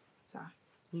Lucia, sir.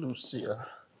 Lucia.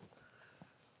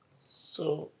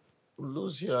 So,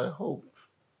 Lucia, I hope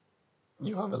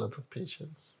you have a lot of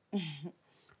patience.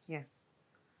 Yes.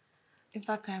 In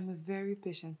fact, I am a very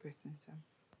patient person, sir.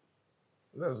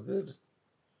 That's good.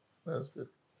 That's good.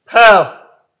 Pal!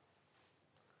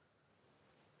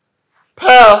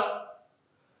 Pal!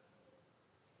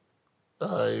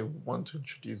 I want to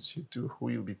introduce you to who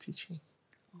you'll be teaching.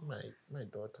 My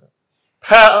daughter.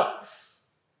 Pal!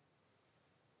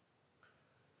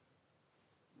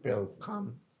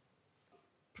 Welcome.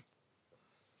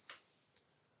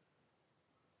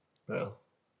 Well,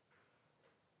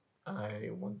 I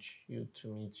want you to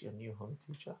meet your new home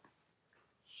teacher.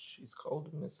 She's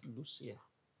called Miss Lucia.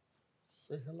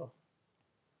 Say hello.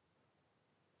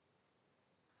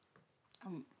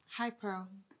 Hi, Pearl.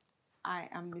 I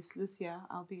am Miss Lucia.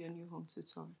 I'll be your new home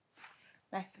tutor.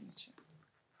 Nice to meet you.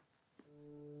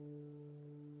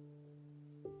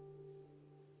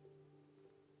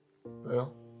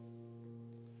 Well,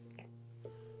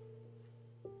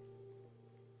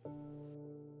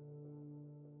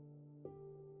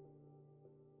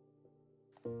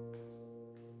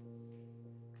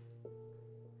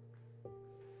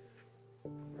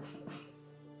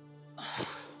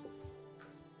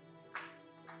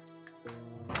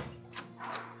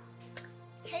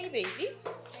 Hey, baby.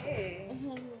 Hey.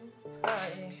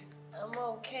 Hi. I'm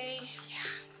okay.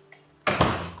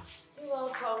 Yeah. You're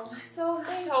welcome. So,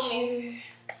 tell me,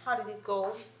 how did it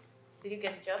go? Did you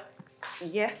get a job?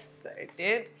 Yes, I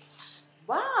did.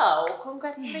 Wow,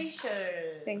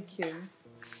 congratulations. Thank you.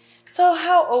 So,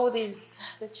 how old is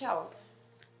the child?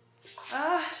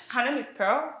 Her name is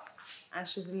Pearl, and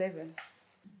she's 11.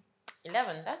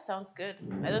 11, that sounds good.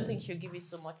 I don't think she'll give you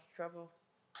so much trouble.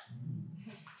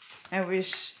 I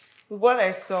wish. With what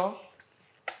I saw,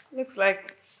 looks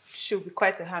like she'll be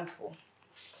quite a handful.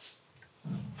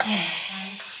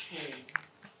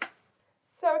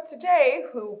 So today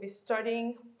we will be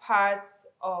studying parts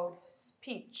of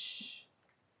speech.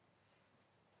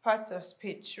 Parts of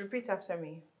speech. Repeat after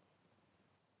me.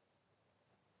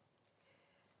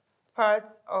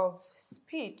 Parts of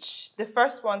speech. The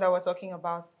first one that we're talking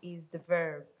about is the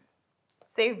verb.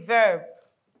 Say verb.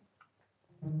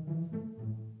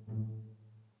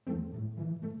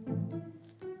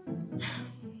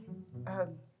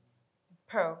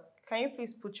 Pearl, can you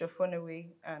please put your phone away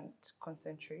and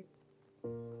concentrate?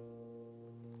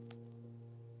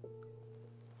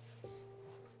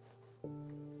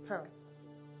 Pearl.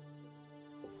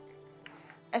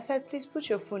 I said, please put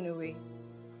your phone away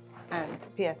and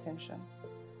pay attention.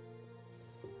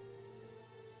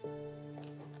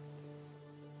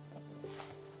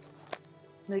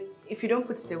 Like, if you don't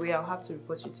put it away, I'll have to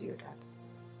report you to your dad.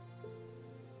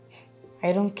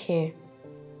 I don't care.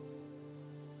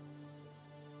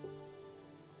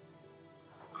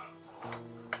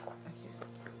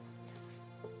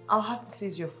 I'll have to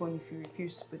seize your phone if you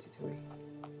refuse to put it away.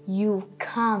 You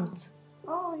can't.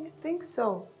 Oh, you think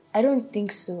so? I don't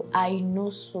think so. I know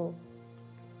so.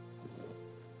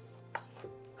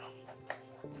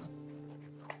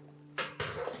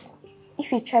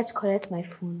 If you try to collect my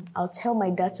phone, I'll tell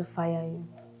my dad to fire you.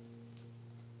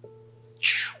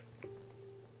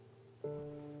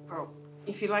 Bro,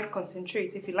 if you like,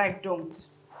 concentrate. If you like, don't.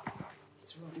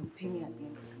 It's wrong. They'll pay me at the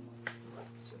end of the month.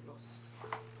 It's your loss.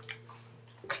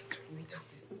 Wait up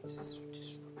this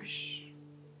rubbish.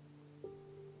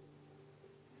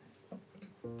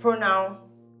 Pronoun.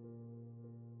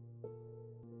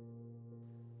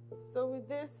 So with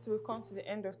this, we'll come to the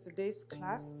end of today's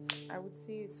class. I would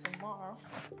see you tomorrow.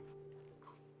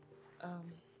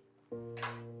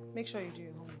 Make sure you do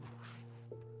your homework.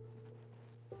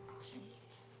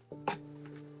 Okay.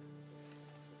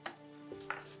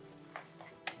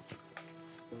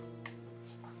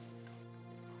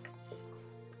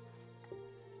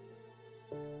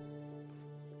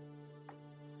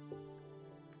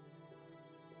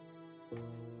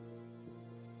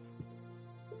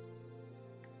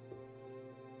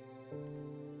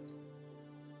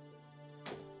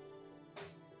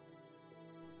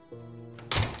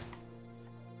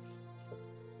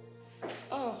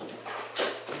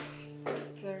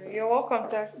 welcome,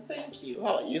 sir. Thank you.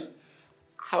 How are you?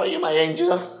 How are you, my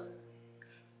angel?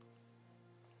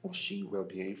 Was she well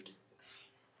behaved?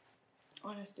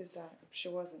 Honestly, sir, she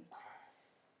wasn't.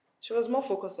 She was more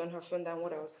focused on her phone than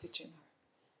what I was teaching her.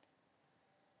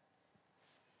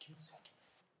 Give me a second.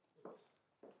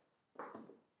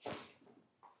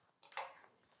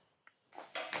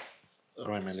 All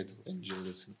right, my little angel,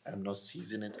 listen. I'm not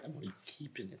seizing it. I'm only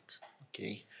keeping it,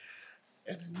 okay?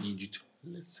 And I need you to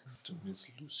listen to Miss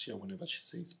Lucia whenever she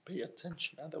says pay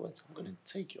attention. Otherwise, I'm going to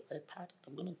take your iPad.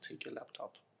 I'm going to take your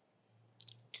laptop.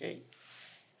 Okay?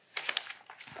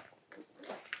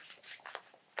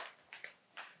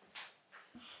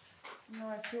 No,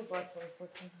 I feel bad for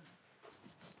reporting her.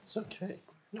 It's okay.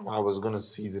 No, I was going to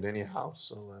seize it anyhow,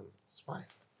 so it's fine.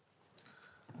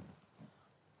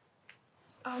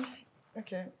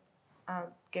 Okay.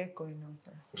 I'll get going on,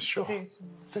 sir. Sure. See you soon.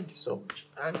 Thank you so much.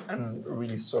 I'm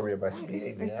really sorry about your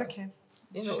behavior. It's okay.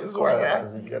 You know, Sure. it's why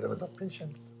as if you had a lot of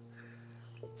patience.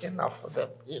 Enough for them,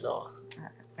 you know.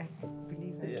 I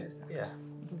believe I do, sir. Yeah.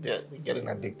 They're getting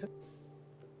addicted.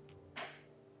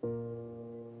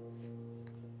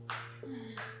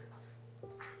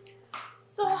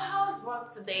 So how's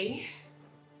work today?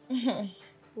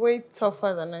 Way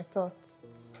tougher than I thought.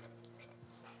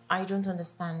 I don't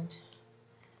understand.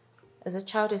 Is the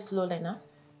child a slow learner?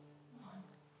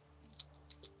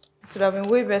 It would have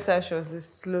been way better if she was a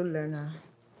slow learner.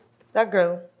 That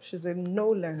girl, she's a no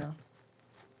learner.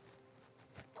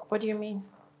 What do you mean?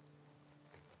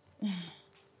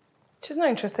 She's not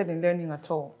interested in learning at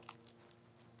all.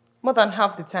 More than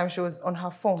half the time she was on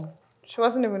her phone. She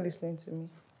wasn't even listening to me.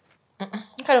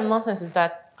 What kind of nonsense is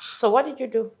that? So what did you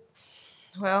do?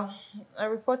 Well, I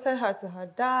reported her to her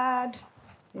dad.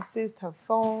 He seized her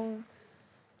phone.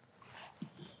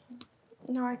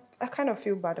 No, I kind of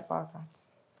feel bad about that.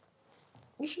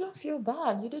 You shouldn't feel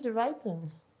bad. You did the right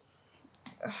thing.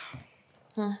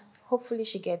 Hopefully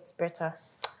she gets better.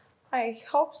 I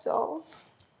hope so.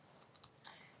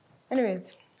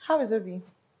 Anyways, how is Obi?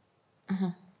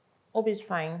 Obi's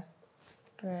fine.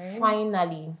 Right.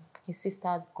 Finally, his sister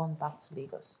has gone back to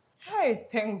Lagos. Hey,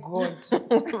 thank God.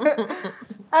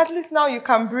 At least now you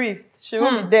can breathe. She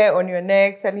won't be there on your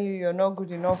neck telling you you're not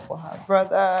good enough for her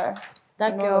brother.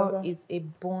 That girl is a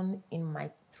bone in my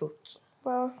throat.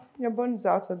 Well, your bone's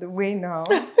out of the way now.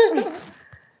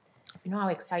 You know how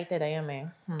excited I am, eh?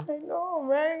 I know,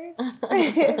 right?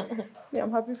 Yeah,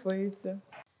 I'm happy for you too.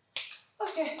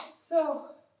 Okay, so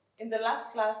in the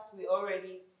last class, we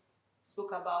already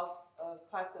spoke about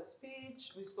parts of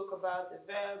speech. We spoke about the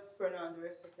verb, pronoun, the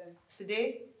rest of them.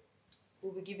 Today,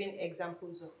 we'll be giving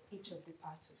examples of each of the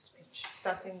parts of speech,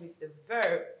 starting with the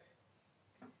verb,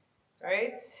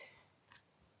 right?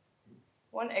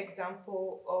 One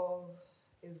example of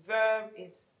a verb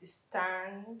is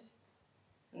stand,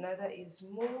 another is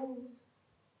move,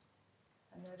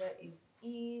 another is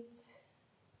eat.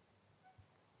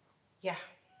 Yeah,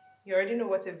 you already know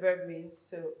what a verb means,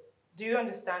 so do you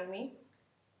understand me?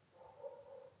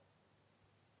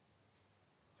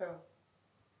 Pearl,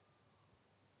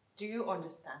 do you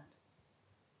understand?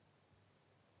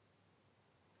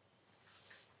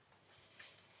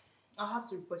 I'll have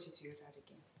to report you to your dad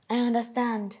again. I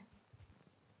understand.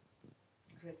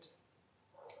 Good.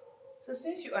 So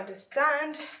since you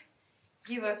understand,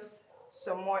 give us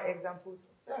some more examples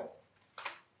of verbs.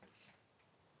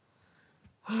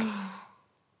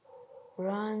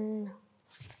 Run.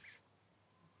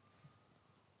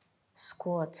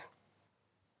 Squat.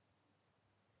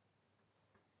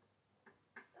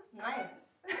 That's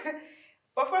nice.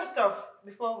 But first off,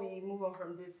 before we move on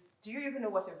from this, do you even know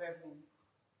what a verb means?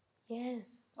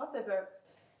 Yes. What's a verb?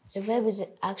 A verb is an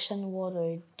action word or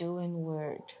a doing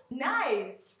word.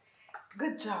 Nice.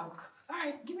 Good job. All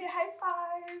right, give me a high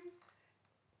five.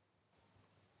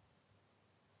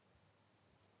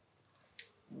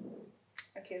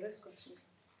 Okay, let's continue.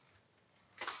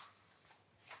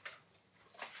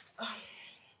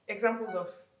 Examples of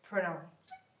pronoun.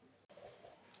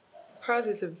 Pearl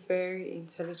is a very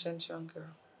intelligent young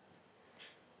girl.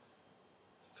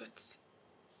 But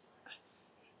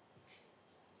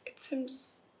it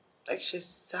seems like she's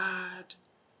sad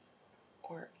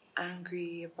or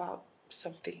angry about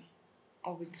something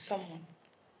or with someone.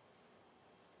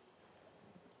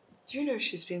 Do you know if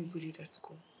she's being bullied at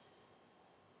school?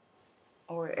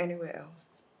 Or anywhere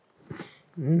else?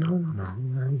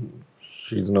 No.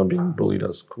 She's not being bullied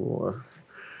at school.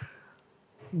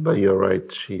 But you're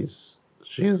right, she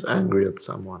is angry at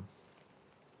someone.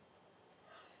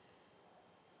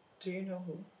 Do you know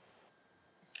who?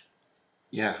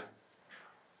 Yeah,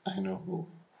 I know who.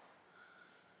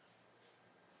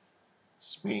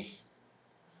 It's me.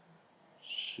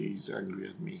 She's angry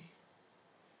at me.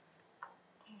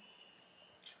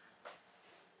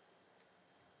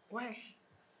 Why?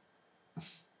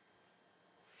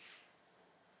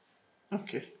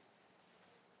 Okay.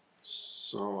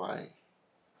 So I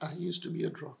used to be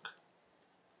a drunk.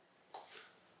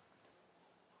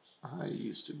 I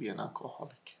used to be an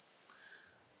alcoholic.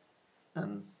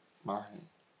 And my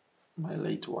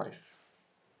late wife,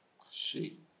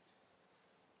 she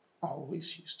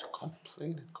always used to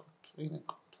complain and complain and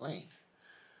complain.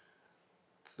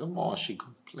 The more she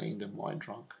complained, the more I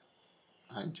drank.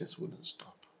 I just wouldn't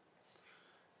stop.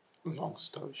 Long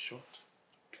story short,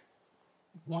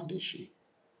 one day she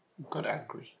got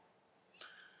angry,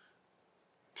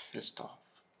 pissed off.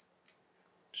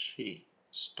 She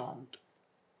stormed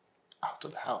out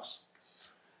of the house.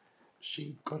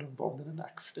 She got involved in an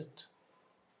accident.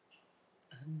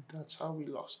 And that's how we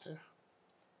lost her.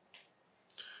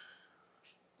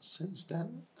 Since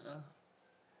then,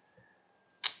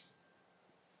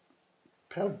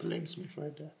 Pearl blames me for her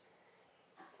death.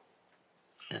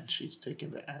 And she's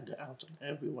taking the anger out on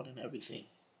everyone and everything.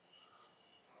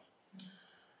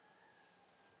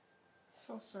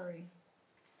 So sorry.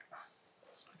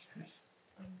 It's okay.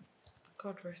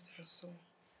 God rest her soul.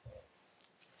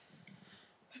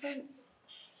 But then,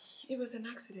 it was an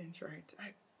accident, right?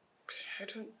 I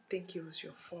don't think it was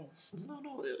your fault.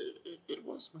 No, it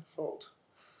was my fault.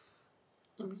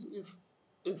 I mean,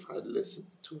 if I'd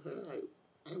listened to her,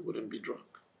 I wouldn't be drunk.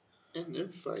 And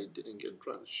if I didn't get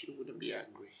drunk, she wouldn't be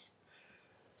angry.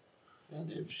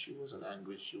 And if she wasn't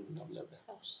angry, she wouldn't have left the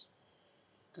house.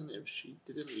 And if she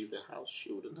didn't leave the house,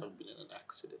 she wouldn't have been in an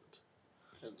accident.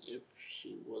 And if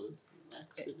she wasn't in an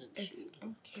accident, it's she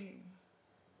would okay.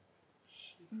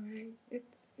 Alright,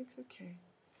 it's okay.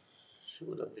 She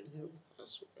would have been here with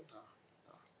us right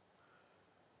now.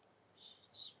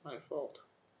 It's my fault.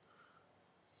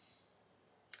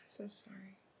 So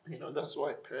sorry. You know, that's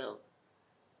why Pearl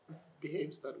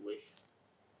behaves that way.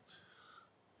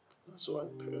 That's why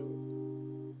Pearl...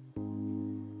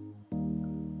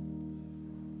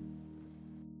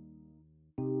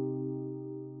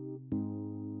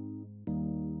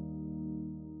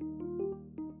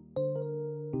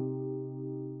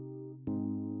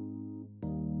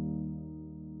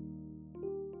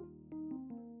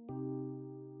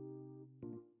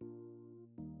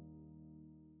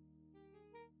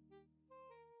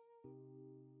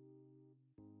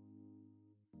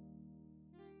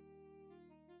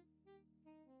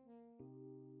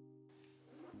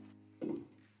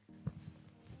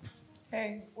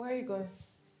 Hey, where are you going?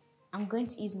 I'm going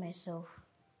to ease myself.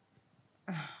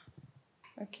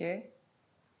 Okay.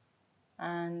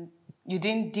 And you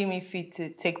didn't deem it fit to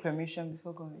take permission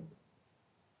before going?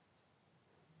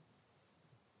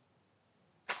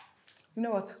 You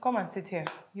know what? Come and sit here.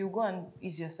 You go and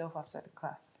ease yourself after the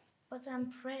class. But I'm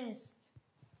pressed.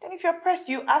 Then if you're pressed,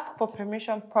 you ask for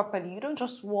permission properly. You don't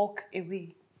just walk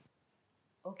away.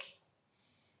 Okay.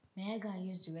 May I go and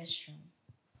use the restroom?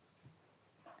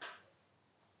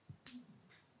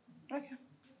 Okay.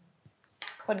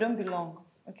 But don't be long,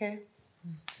 okay?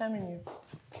 Timing you.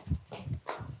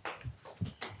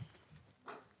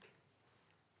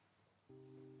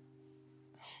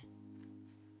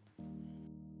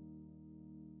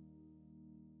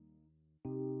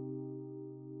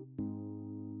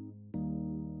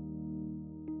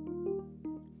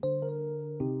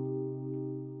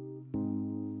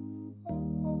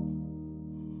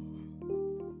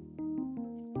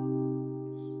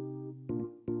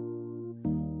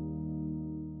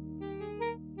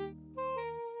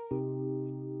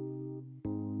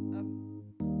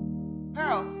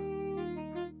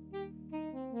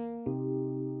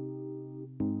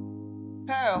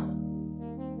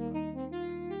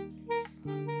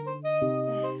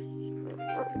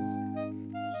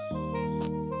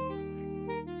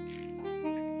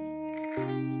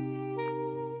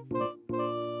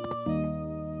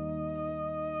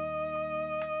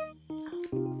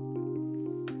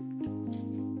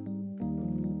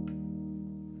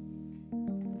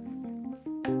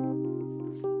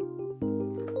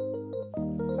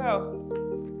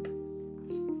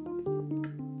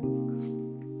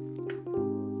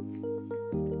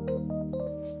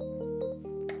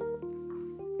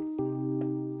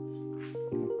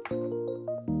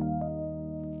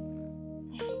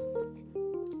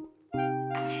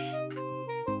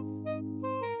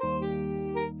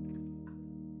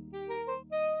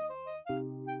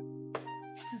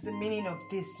 What is the meaning of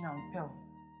this now, Pearl?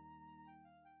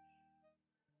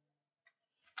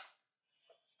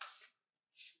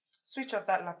 Switch off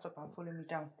that laptop and follow me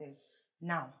downstairs.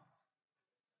 Now.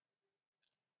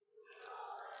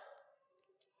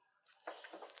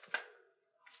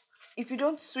 if you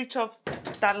don't switch off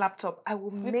that laptop, I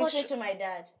will make Report it to my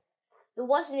dad. The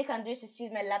worst thing he can do is to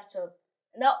seize my laptop.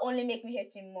 And that only make me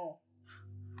hate him more.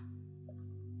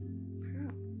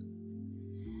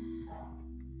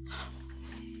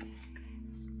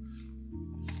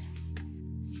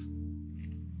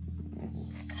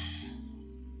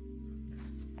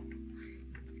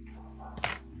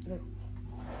 Look,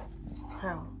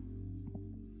 Pearl,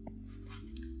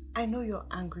 I know you're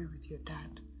angry with your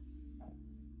dad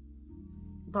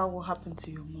about what happened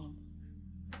to your mom.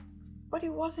 But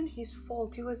it wasn't his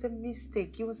fault. It was a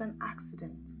mistake. It was an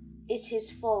accident. It's his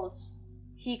fault.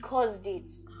 He caused it.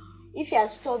 If he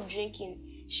had stopped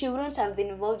drinking, she wouldn't have been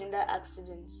involved in that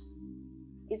accident.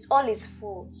 It's all his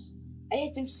fault. I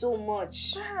hate him so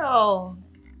much. Pearl,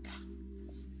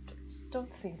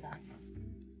 don't say that.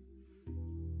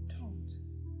 Don't.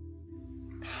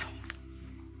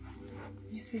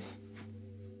 You see,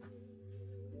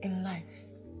 in life,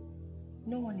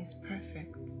 no one is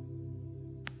perfect.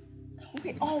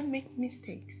 We all make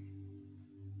mistakes.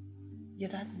 Your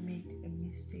dad made a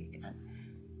mistake and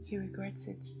he regrets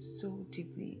it so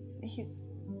deeply. He's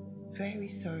very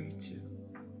sorry too.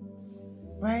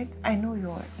 Right? I know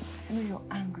you're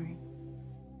angry.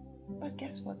 But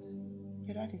guess what?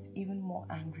 Your dad is even more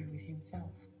angry with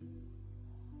himself.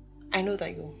 I know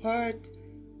that you're hurt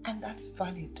and that's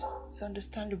valid. It's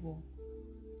understandable.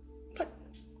 But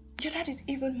your dad is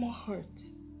even more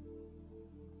hurt.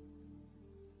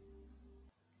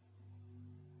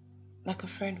 Like a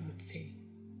friend would say,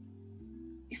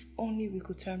 if only we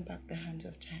could turn back the hands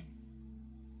of time,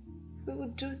 we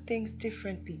would do things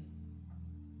differently.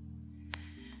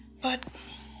 But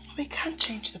we can't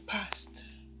change the past.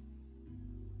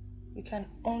 We can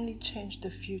only change the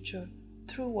future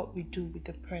through what we do with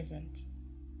the present.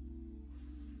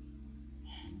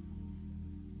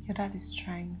 Your dad is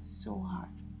trying so hard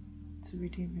to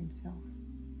redeem himself.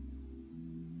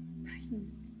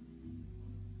 Please.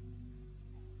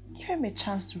 Give him a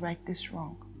chance to right this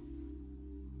wrong.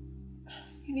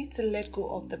 You need to let go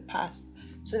of the past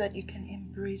so that you can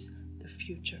embrace the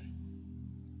future.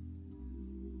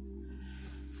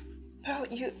 Well,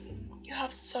 you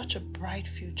have such a bright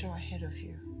future ahead of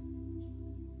you.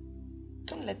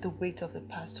 Don't let the weight of the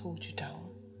past hold you down.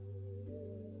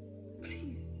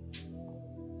 Please.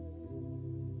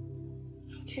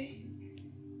 Okay?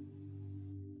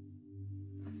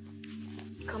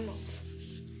 Come on.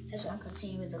 Let's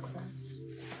continue with the class.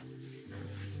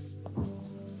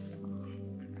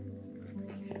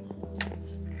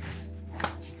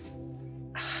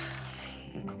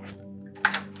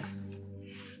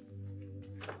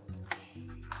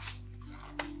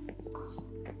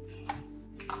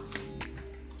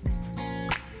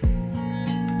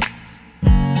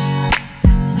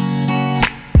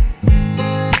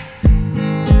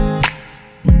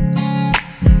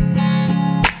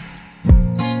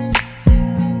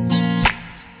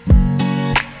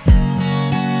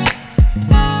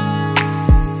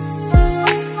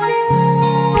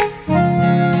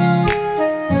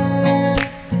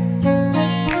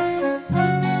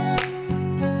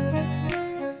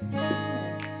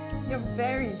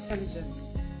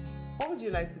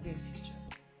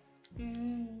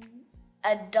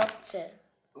 A doctor.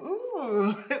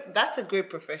 Ooh, that's a great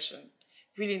profession.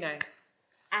 Really nice.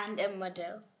 And a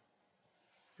model.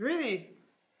 Really?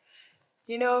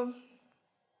 You know,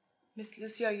 Miss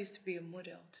Lucia used to be a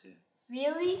model too.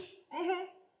 Really? Mm-hmm.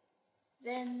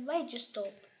 Then why'd you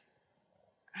stop?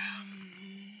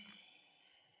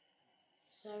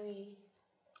 Sorry.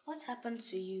 What happened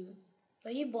to you?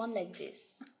 Were you born like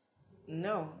this?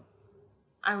 No.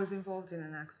 I was involved in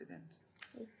an accident.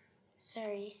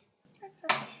 Sorry. That's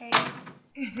okay.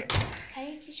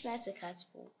 Can you teach me how to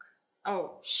catwalk?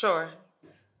 Oh, sure.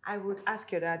 I would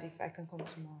ask your dad if I can come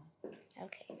tomorrow.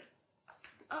 Okay.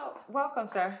 Oh, welcome,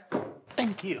 sir.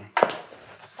 Thank you.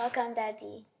 Welcome,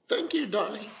 Daddy. Thank you,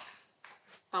 darling.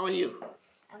 How are you?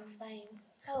 I'm fine.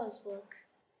 How was work?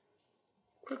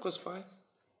 Work was fine.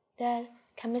 Dad,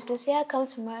 can Miss Lucia come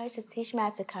tomorrow to teach me how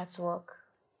to catwalk?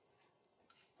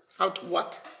 How to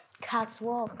what?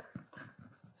 Catwalk.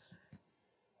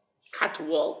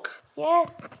 Catwalk?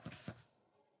 Yes.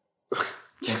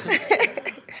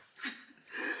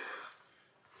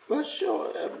 Well,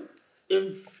 sure.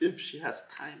 If she has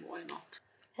time, why not?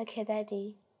 Okay,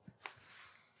 Daddy.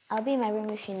 I'll be in my room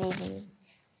if you need me.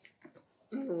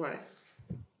 All right.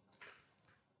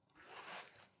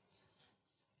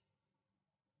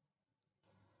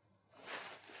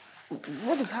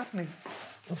 What is happening?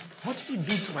 What did you do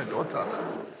to my daughter?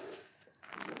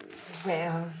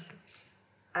 Well,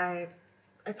 I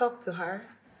talked to her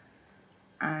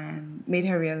and made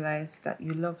her realize that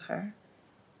you love her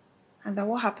and that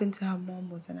what happened to her mom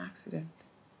was an accident.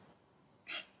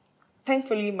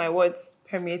 Thankfully, my words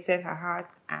permeated her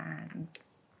heart, and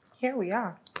here we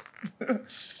are.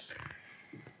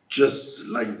 Just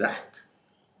like that?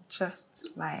 Just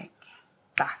like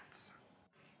that.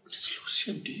 Miss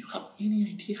Lucia, do you have any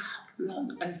idea how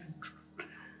long I've been trying?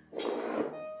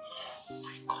 Oh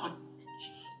my God.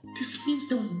 This means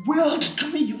the world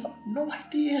to me. You have no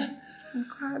idea. I'm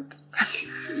glad.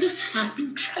 Listen, I've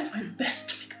been trying my best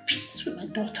to make peace with my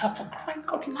daughter, for crying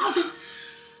out loud.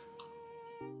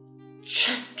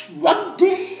 Just one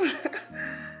day.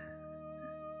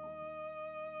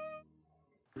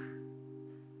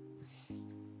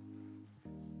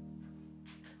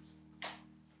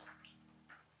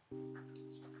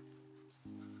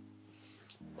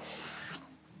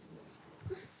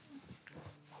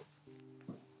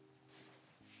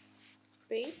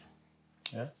 Babe?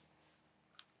 Yeah?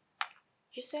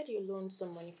 You said you loaned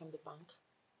some money from the bank.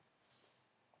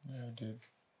 Yeah, I did.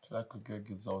 So I could get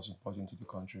goods I was importing to the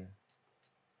country.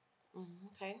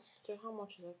 Okay. So how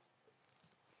much is it?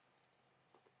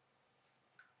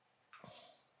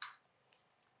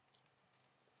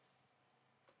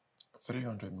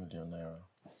 ₦300 million.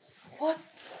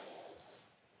 What?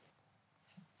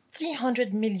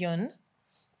 300 million?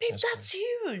 Babe, Yes, that's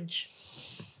huge.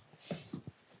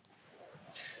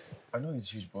 I know it's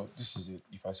huge, but this is it.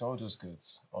 If I sell those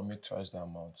goods, I'll make twice the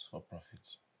amount for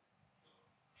profit.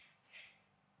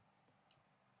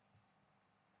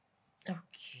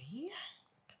 Okay.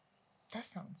 That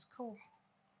sounds cool.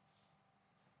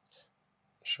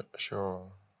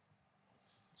 Sure.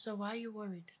 So why are you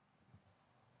worried?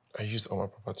 I used all my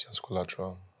property as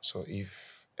collateral, so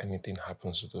if anything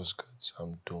happens to those goods,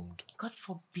 I'm doomed. God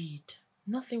forbid.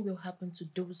 Nothing will happen to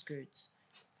those goods.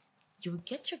 You will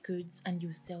get your goods and you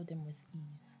will sell them with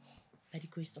ease, by the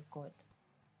grace of God.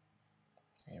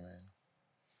 Amen.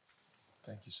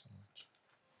 Thank you so much.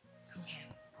 Come here.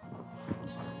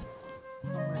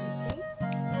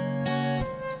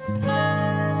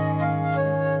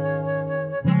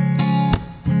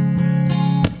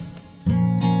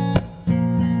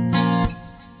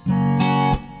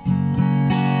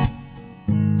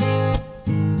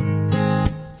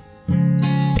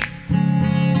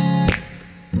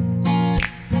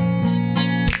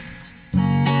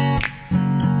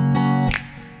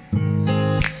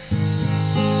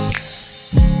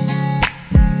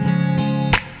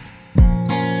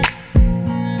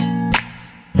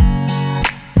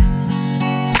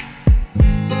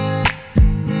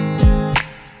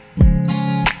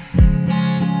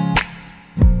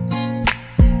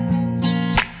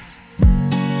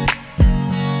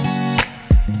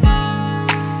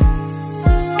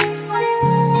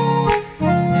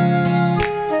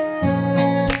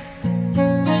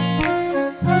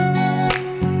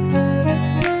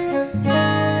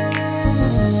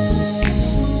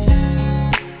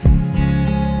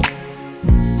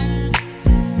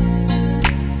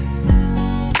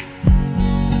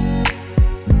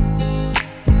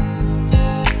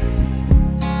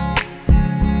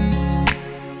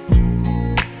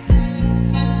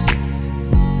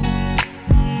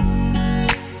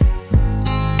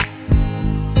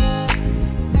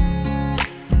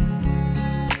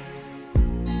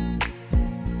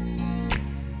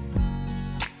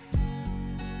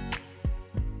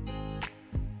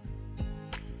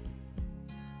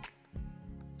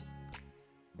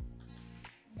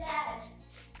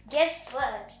 Guess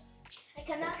what? I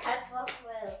cannot catwalk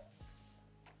well.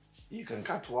 You can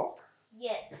catwalk?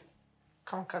 Yes.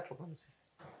 Come catwalk, let me see.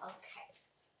 Okay.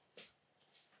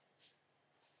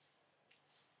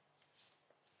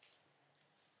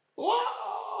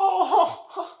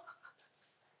 Whoa!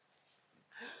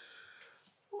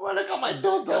 Well, look at my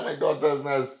daughter. My daughter's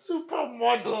now a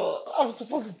supermodel. I'm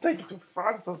supposed to take you to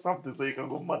France or something so you can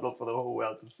go model for the whole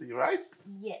world to see, right?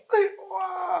 Yes.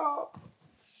 Wow!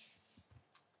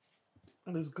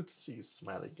 And it's good to see you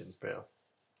smiling and pale.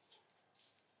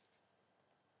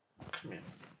 Come here.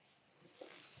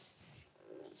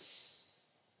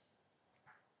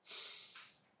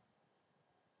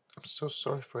 I'm so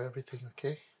sorry for everything,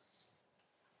 okay?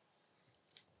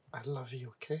 I love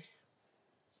you, okay?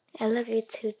 I love you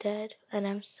too, Dad, and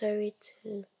I'm sorry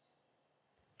too.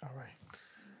 All right.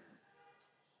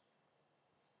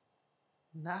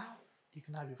 Now you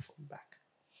can have your phone back.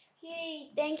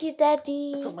 Yay! Thank you,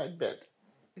 Daddy. It's on my bed,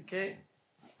 okay?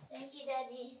 Thank you,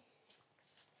 Daddy.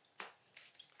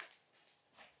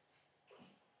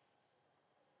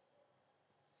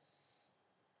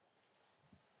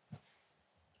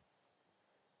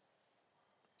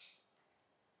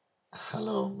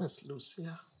 Hello, Miss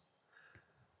Lucia.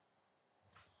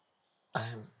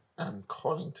 I'm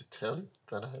calling to tell you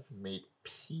that I have made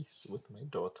peace with my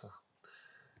daughter.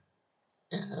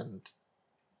 And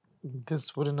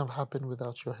this wouldn't have happened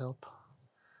without your help.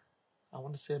 I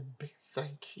want to say a big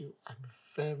thank you. I'm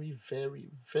very,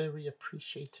 very, very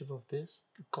appreciative of this.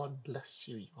 God bless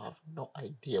you. You have no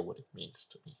idea what it means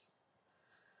to me.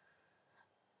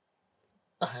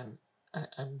 I'm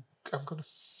going to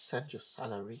send your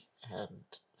salary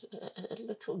and a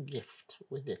little gift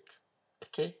with it.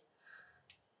 Okay?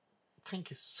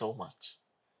 Thank you so much.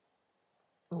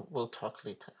 We'll talk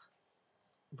later.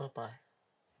 Bye-bye.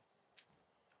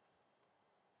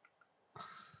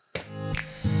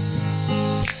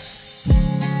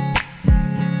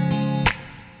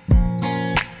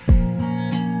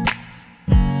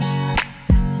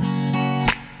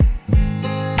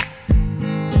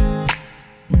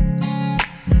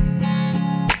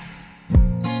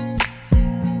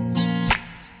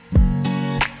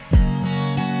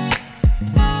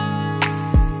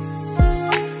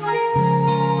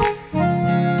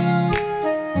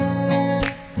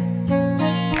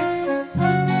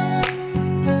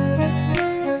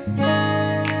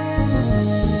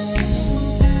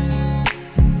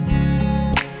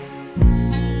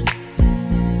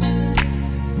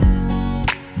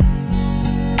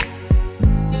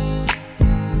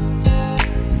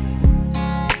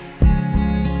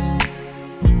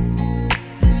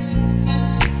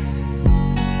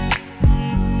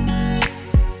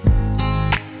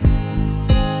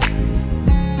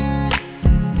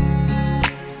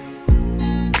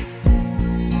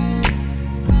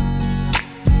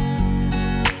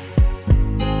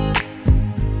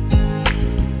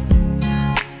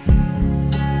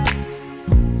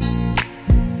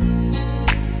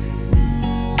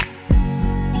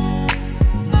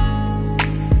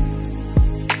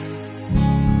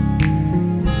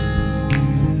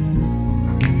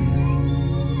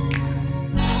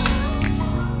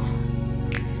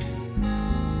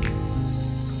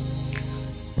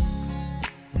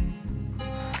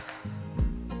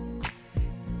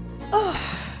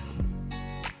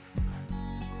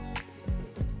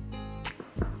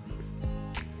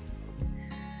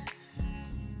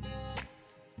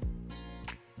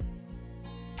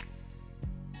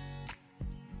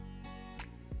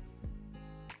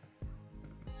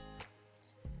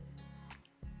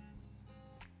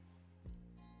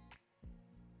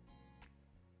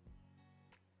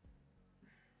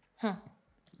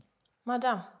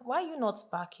 Madam, why are you not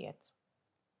back yet?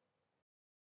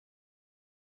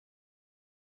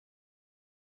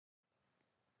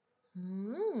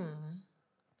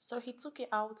 So he took you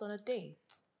out on a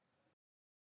date?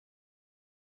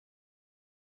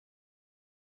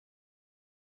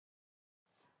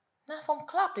 Now from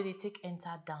club did he take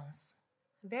enter dance?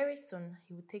 Very soon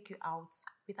he will take you out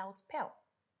without pell.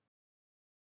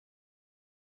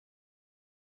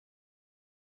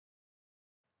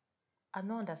 I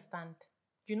don't understand.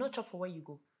 You no chop for where you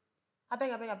go. I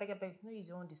beg. No use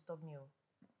your own disturb me.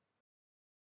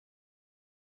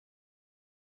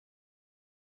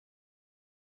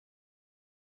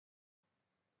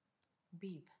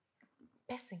 Babe,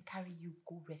 person carry you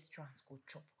go restaurants, go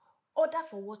chop. Order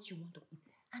for what you want to eat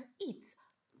and eat.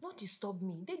 Don't disturb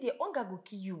me. The hunger go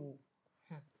kill you.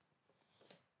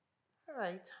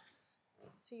 Alright.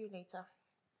 See you later.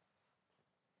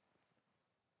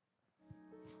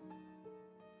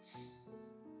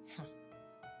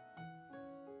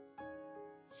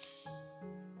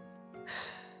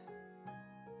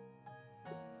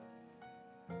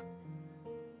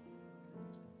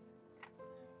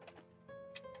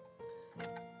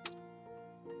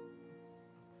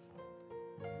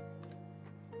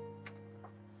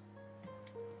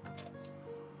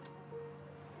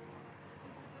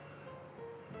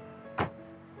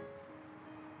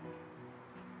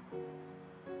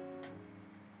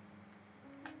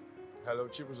 Hello,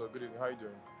 Chibuzo. Good evening. How are you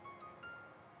doing?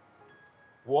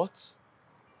 What?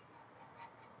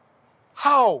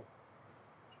 How?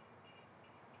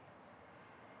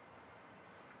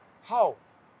 How?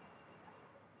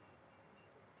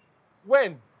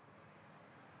 When?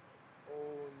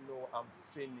 Oh no, I'm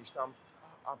finished.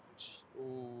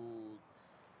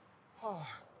 Oh.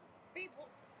 Babe,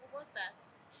 what's that?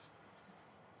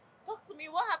 Talk to me.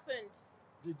 What happened?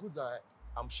 The goods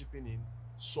I'm shipping in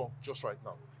sunk just right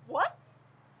now. What?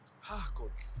 Ah,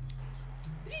 God.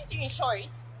 Didn't you insure it?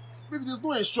 Baby, there's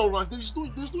no insurance. There's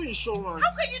no insurance.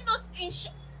 How can you not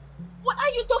insure? What are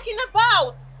you talking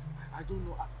about? I don't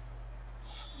know.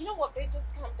 You know what, babe?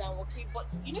 Just calm down, okay? But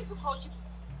you need to call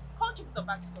Chibuzo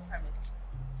back to confirm it.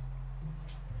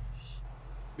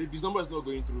 Babe, his number is not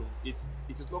going through. It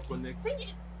is not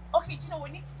connected. Okay, do you know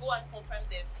we need to go and confirm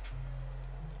this?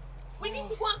 We need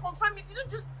to go and confirm it. You don't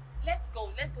just... Let's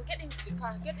go. Get into the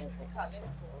car.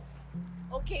 Let's go.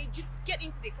 Okay, get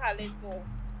into the car. Let's go.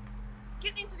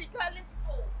 Get into the car. Let's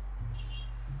go.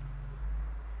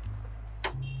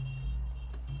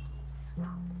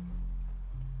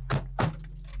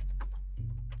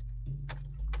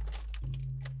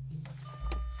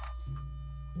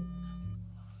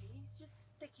 Please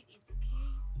just take it easy, okay?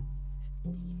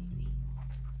 Take it easy.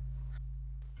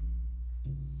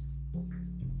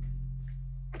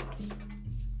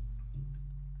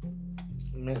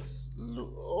 Miss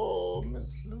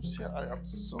Lucia, I am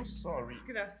so sorry.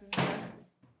 Good afternoon.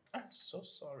 I'm so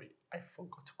sorry. I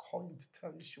forgot to call you to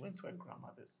tell you she went to her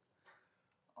grandmother's.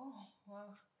 Oh,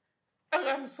 wow.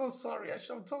 I'm so sorry. I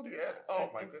should have told you. Oh,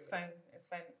 my goodness. It's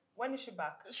fine. When is she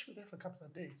back? She'll be there for a couple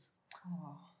of days.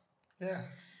 Oh. Yeah.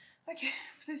 Okay,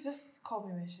 please just call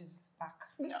me when she's back.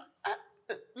 No,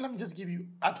 let me just give you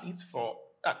at least for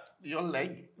your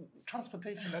leg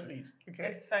transportation at least,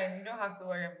 okay? It's fine. You don't have to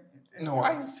worry. No,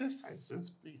 I insist,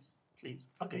 please.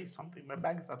 Okay, something. My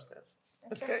bag is upstairs.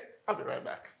 Okay? I'll be right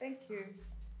back. Thank you.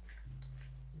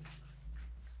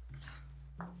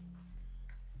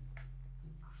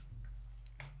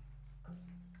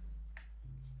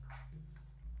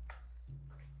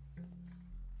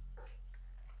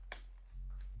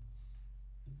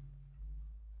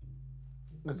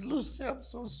 Miss Lucy, I'm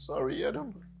so sorry. I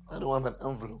don't have an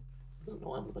envelope. There's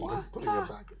no envelope. You can put in your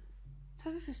bag.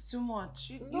 So this is too much.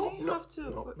 You No, didn't have to.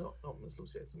 No, Miss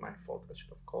Lucy, it's my fault. I should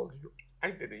have called you.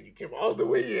 I didn't. You came all the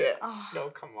way here. Oh. No,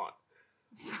 come on.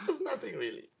 It's nothing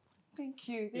really. Thank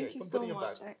you. Yeah, Thank you put so in your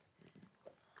much. bag.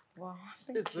 Wow.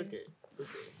 Thank you. It's okay.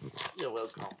 You're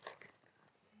welcome.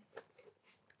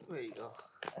 There you go.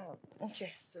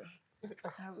 Okay, so Let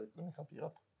me help you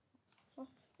up.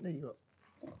 There you go.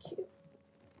 Thank you.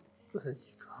 There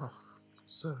you go.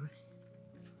 Sorry.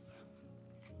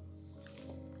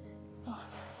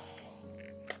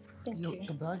 Thank you.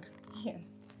 Your bag? Yes.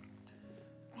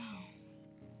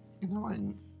 You know, I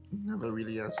never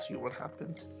really asked you what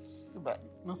happened. But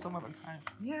no, some other time.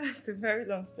 Yeah, it's a very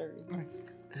long story. Right.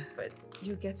 But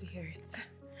you get to hear it.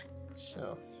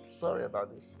 Sure. Sorry about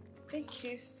this. Thank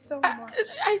you so much.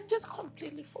 I just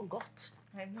completely forgot.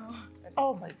 I know.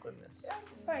 Oh my goodness. Yeah,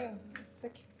 it's fine. It's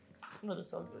okay. No,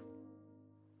 that's all good.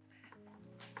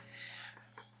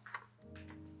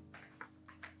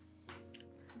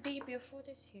 Babe, your food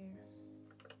is here.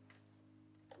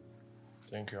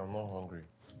 Thank you, I'm not hungry.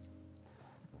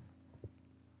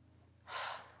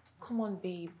 Come on,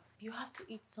 babe. You have to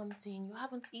eat something. You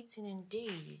haven't eaten in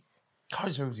days. How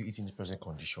is it able to eat in this present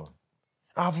condition?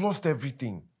 I've lost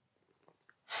everything.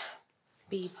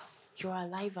 Babe, you're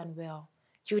alive and well.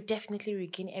 You'll definitely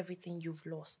regain everything you've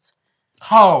lost.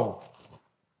 How?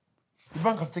 The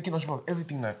bank has taken ownership of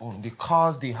everything I own. The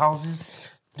cars, the houses,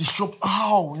 the shop.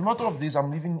 How? In a matter of days,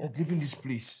 I'm leaving this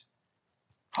place.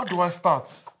 How do I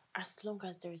start? As long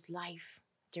as there is life,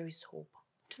 there is hope.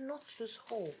 Do not lose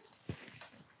hope.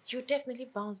 You'll definitely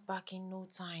bounce back in no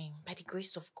time, by the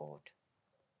grace of God.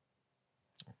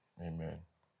 Amen.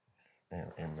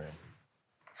 Amen.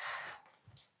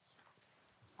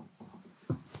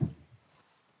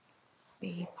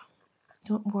 Babe,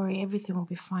 don't worry, everything will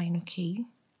be fine, okay?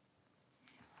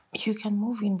 You can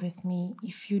move in with me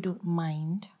if you don't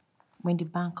mind when the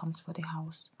bank comes for the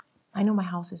house. I know my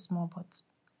house is small, but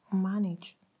I'll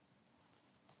manage.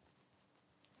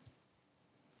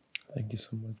 Thank you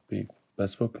so much, babe. I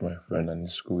spoke to my friend and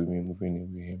he's cool with me moving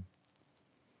in with him.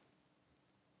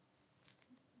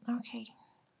 Okay.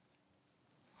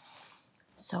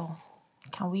 So,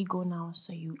 can we go now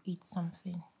so you eat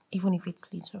something, even if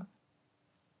it's little?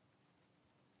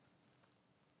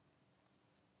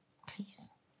 Please.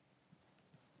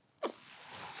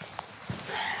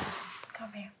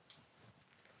 Come here.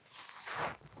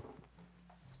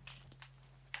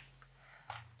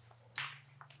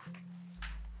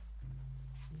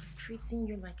 Treating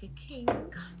you like a king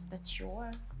that you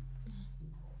are.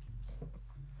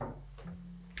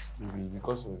 Baby,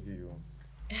 because of you.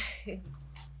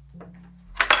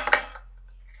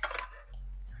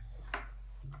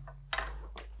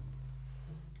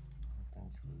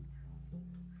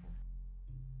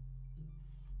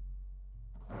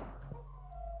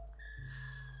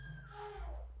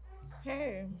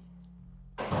 Hey,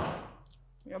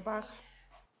 you're back.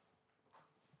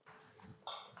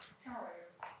 How are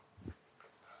you?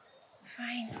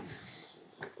 Fine.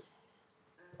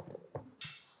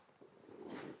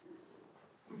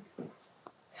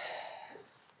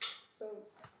 So,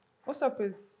 what's up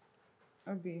with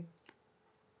Obi?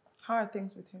 How are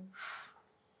things with him?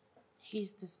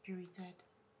 He's dispirited.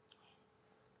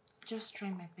 Just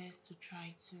trying my best to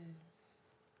try to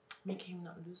Make him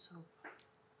not lose hope.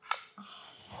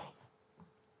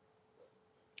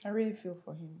 I really feel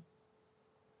for him.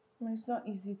 I mean, it's not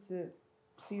easy to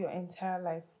see your entire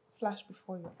life flash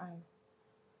before your eyes.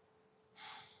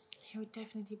 He will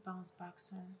definitely bounce back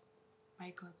soon,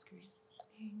 by God's grace.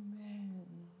 Amen.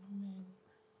 Amen.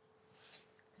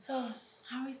 So,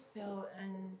 how is Bill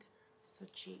and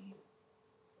Sochi?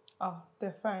 Oh,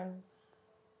 they're fine.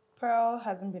 Pearl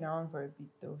hasn't been around for a bit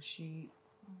though.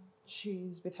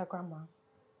 She's with her grandma.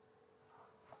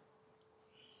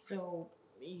 So,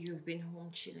 you've been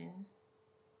home chilling?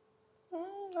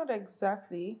 Not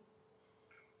exactly.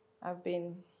 I've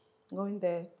been going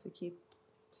there to keep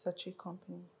Sochi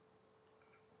company.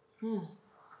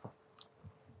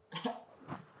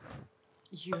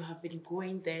 You have been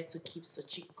going there to keep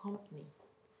Sochi company?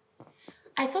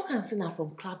 I talk and seen her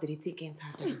from club that they take enter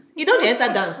dance. You don't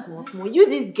enter dance small. You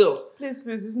this girl. Please,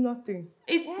 it's nothing.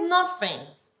 It's nothing.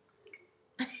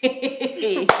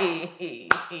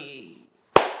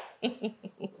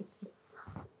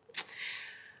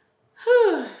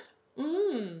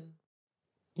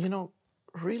 You know,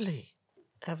 really,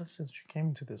 ever since you came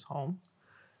into this home,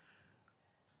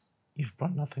 you've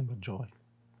brought nothing but joy.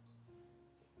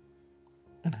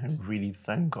 And I really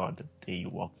thank God the day you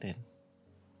walked in.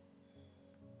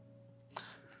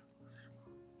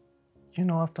 You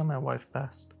know, after my wife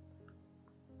passed,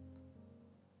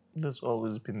 there's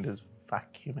always been this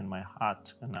vacuum in my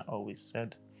heart, and I always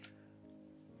said,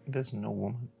 there's no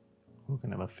woman who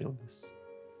can ever feel this.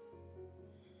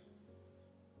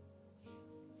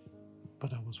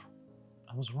 But I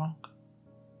was wrong.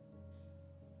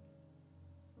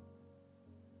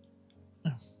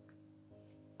 No,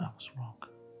 I was wrong.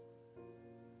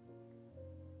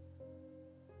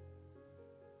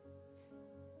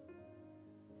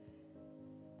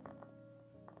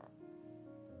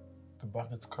 The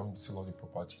bank is coming to sell all the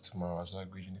property tomorrow as I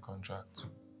agreed in the contract. So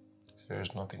there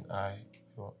is nothing I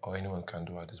or anyone can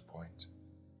do at this point.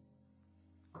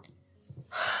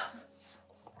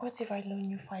 What if I loan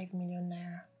you 5 million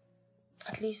naira?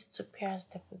 At least to pay us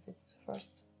deposits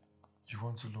first. You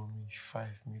want to loan me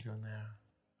 5 million naira?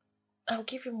 I'll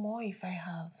give you more if I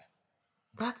have.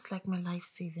 That's like my life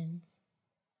savings.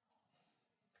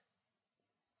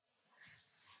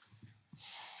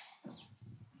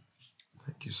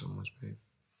 Thank you so much, babe.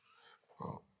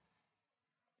 Well,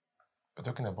 we're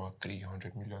talking about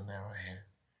 300 million naira here.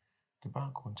 The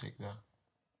bank won't take that.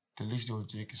 The least they will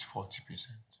take is 40%.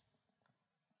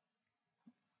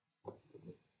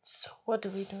 So what do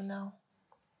we do now?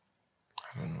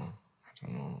 I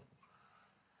don't know.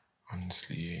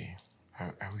 Honestly,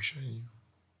 I wish I knew.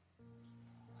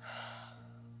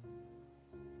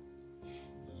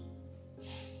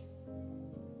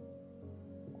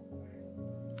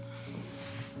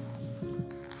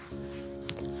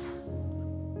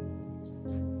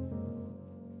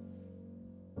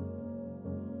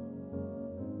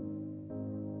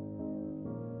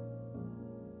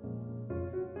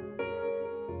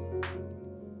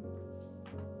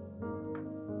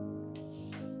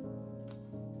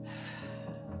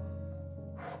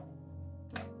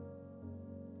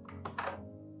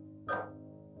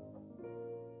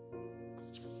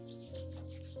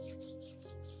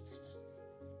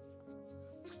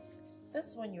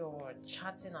 This when you're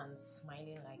chatting and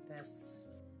smiling like this,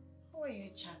 who are you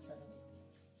chatting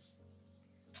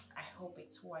with? I hope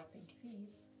it's who I think it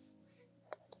is.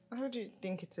 Who do you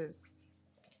think it is?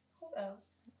 Who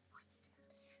else?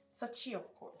 Sochi,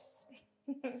 of course.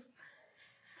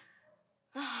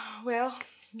 Well,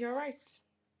 you're right.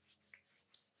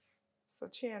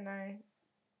 Sochi and I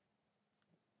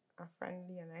are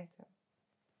friendly an item.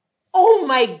 Oh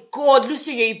my God,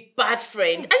 Lucy, you're a bad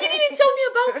friend. And you didn't tell me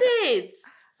about it.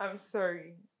 I'm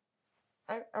sorry.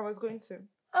 I was going to.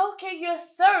 Okay, you're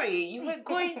sorry. You were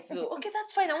going to. Okay,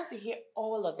 that's fine. I want to hear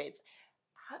all of it.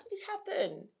 How did it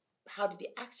happen? How did he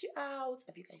ask you out?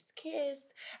 Have you guys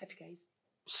kissed? Have you guys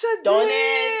done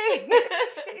it?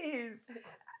 Please.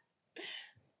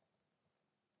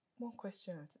 One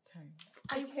question at a time.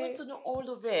 I want to know all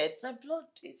of it. My blood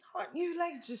is hot. You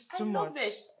like just too I much. love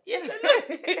it. Yes, I love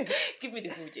it. Give me the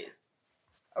full gist.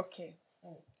 Okay.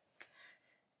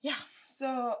 Yeah.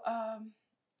 So, I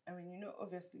mean, you know,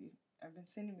 obviously, I've been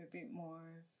seeing him a bit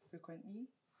more frequently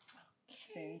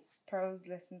since Pearl's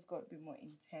lessons got a bit more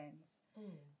intense.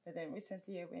 But then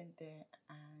recently I went there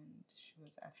and she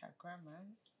was at her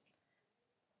grandma's.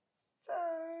 So,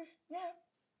 yeah.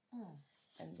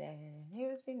 And then he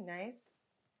was being nice.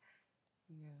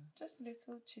 Yeah. Just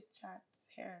little chit-chats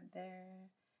here and there.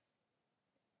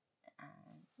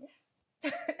 And yeah.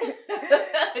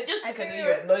 Just I can hear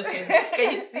your emotions.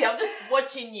 Can you see? I'm just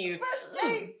watching you. But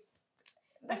like,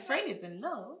 A friend is in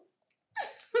love.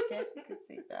 I guess you could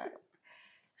say that.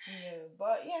 Yeah,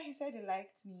 but yeah, he said he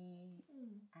liked me.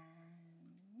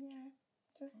 And yeah,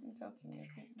 just been talking a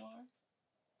bit more.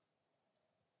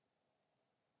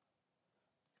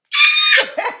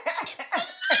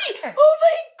 Oh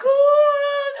my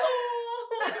god! Oh.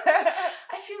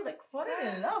 I feel like falling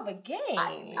in love again.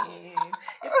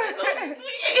 It's so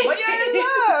sweet. But you're in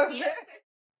love.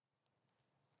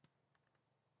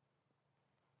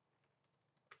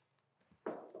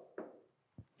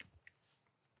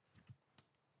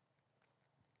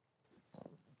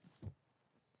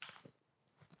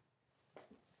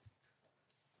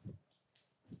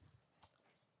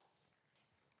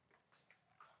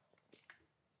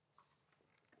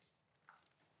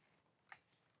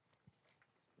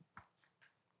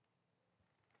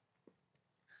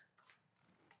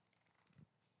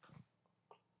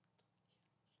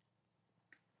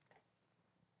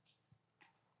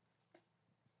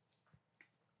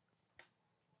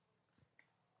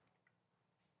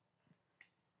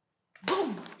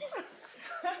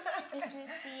 Miss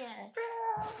Lucia.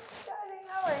 Darling,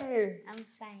 how are you? I'm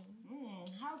fine.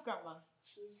 How's Grandma?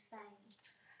 She's fine.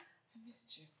 I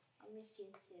missed you. I missed you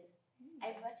too.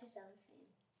 I brought you something.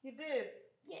 You did?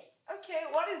 Yes. Okay,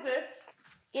 what is it?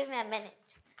 Give me a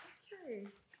minute. Okay.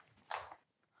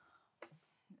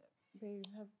 Babe,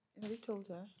 have you told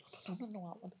her? No,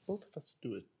 I want both of us to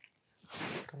do it.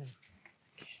 Come on.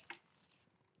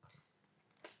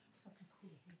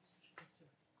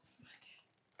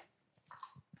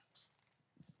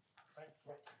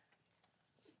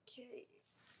 Okay.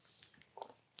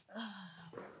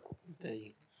 There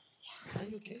you go. Are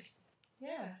you okay?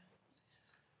 Yeah.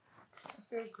 I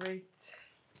feel great.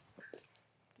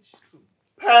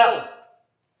 Hell!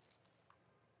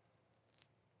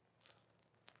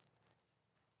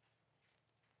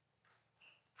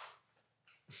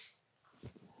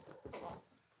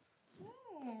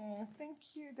 Thank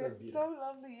you. They're so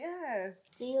lovely. Yes.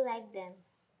 Do you like them?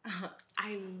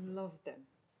 I love them.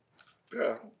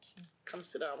 Girl, come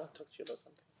sit down. I want to talk to you about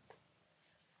something.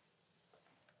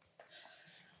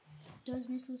 Does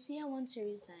Miss Lucia want to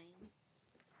resign?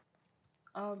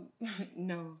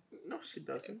 No. No, she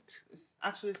doesn't. It's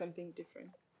actually something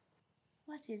different.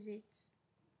 What is it?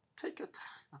 Take your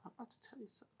time. I'm about to tell you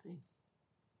something.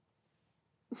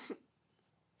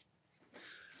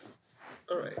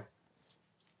 All right.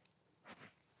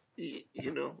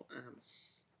 You know,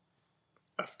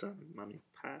 after Mommy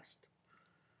passed,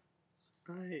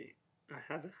 I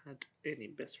haven't had any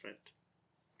best friend.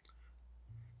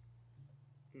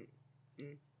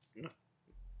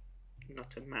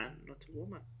 Not a man, not a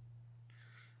woman.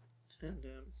 And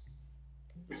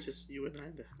it's just you and I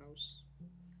in the house.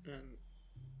 And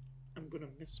I'm gonna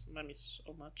miss Mommy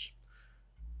so much.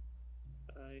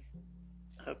 I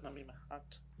have Mommy in my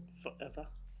heart forever.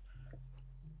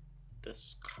 The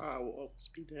scar will always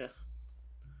be there.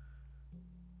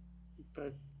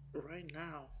 But right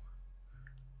now,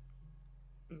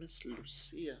 Miss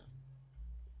Lucia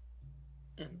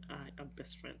and I are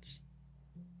best friends.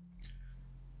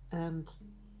 And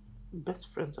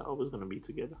best friends are always going to be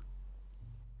together.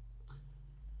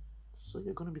 So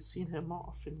you're going to be seeing her more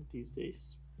often these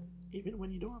days, even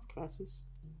when you don't have classes.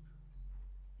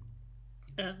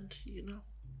 And, you know,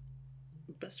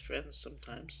 best friends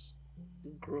sometimes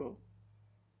grow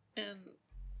and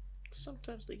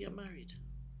sometimes they get married.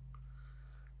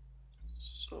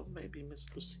 So maybe Miss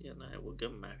Lucy and I will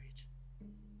get married.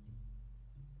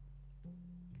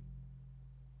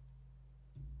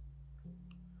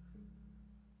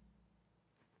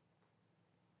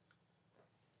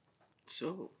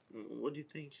 So, what do you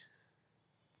think?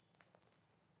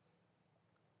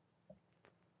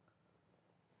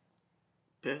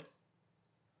 Pearl?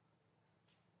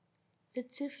 The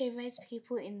two favorite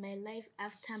people in my life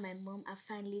after my mom are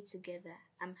finally together.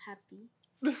 I'm happy.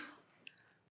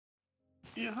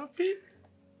 You're happy?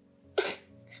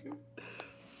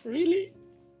 Really?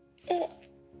 Oh,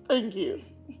 thank you.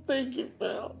 Thank you,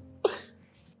 Pearl.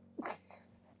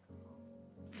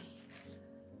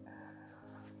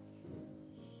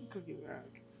 Cookie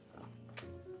rag.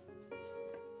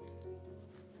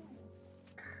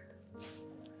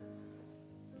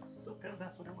 So, Pearl,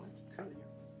 that's what I wanted to tell you.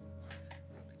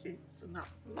 Okay, so now,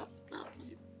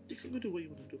 you can go do what you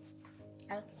want to do.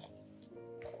 Okay.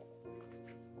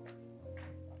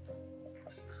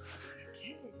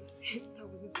 Okay. That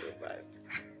wasn't so bad.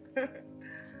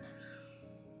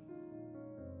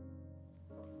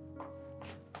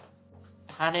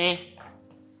 Honey,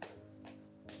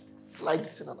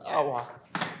 flight's in an hour.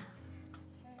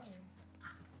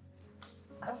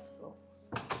 I have to go.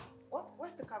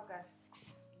 Where's the cab guy?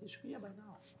 He should be here by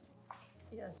now.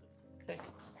 Yes. Okay.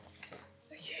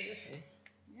 Okay.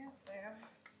 Yes, sir.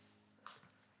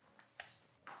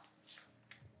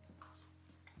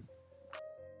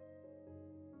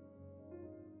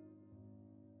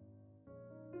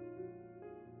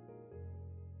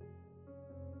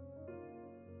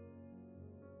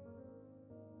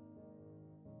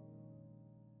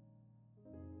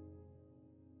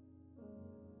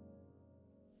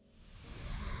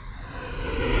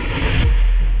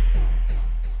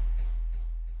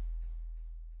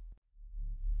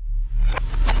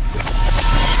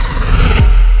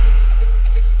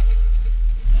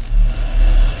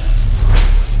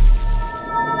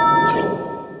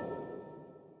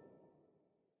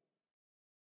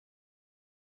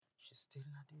 She's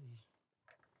staring at the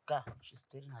car. She's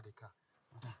staring at the car.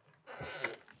 Madam.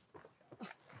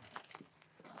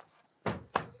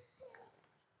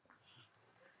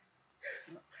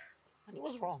 And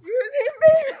what's wrong? It was him,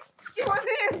 babe. It was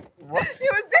him. What?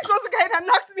 This was the guy that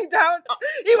knocked me down.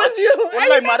 It was you.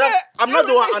 Wallahi, madam, I'm not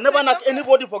the one. I never knocked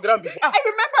anybody for ground before. I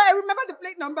remember the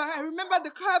plate number. I remember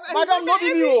the cab. Madam, not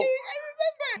in you. I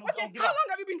remember. Okay, how long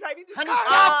have you been driving this car?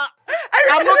 Stop.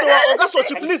 I'm not the one. Oga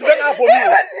Sochi, please beg her for me.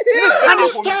 Please beg her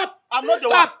for me. Stop. I'm not the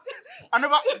one. I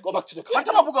never go back to the car.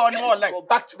 Go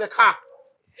back to the car.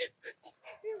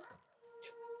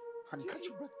 Honey, catch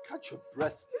your breath. Catch your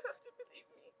breath.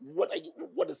 What are you?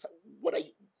 What is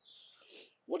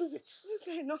it? This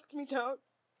guy knocked me down.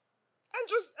 And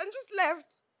just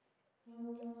left. I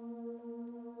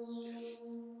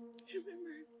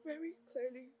remember it very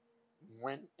clearly.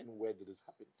 When and where did this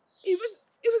happen? It was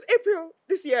April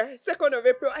this year, 2nd of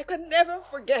April. I can never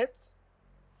forget.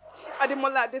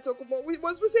 Ademola Adetokobo. We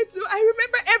said to. I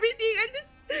remember everything, and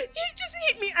he just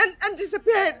hit me and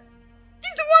disappeared.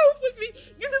 He's the one who put me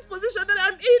in this position that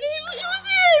I'm in. It was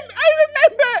him. I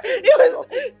remember.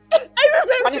 I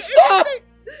remember. Honey, stop!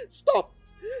 Stop!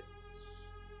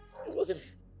 It wasn't.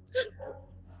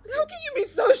 How can you be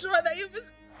so sure that it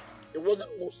was? It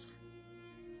wasn't Musa.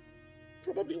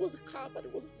 Probably it was a car, but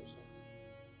it wasn't Musa.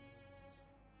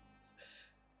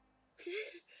 Okay,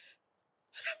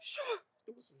 but I'm sure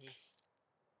it wasn't me.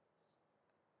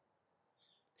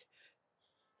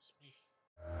 It was me.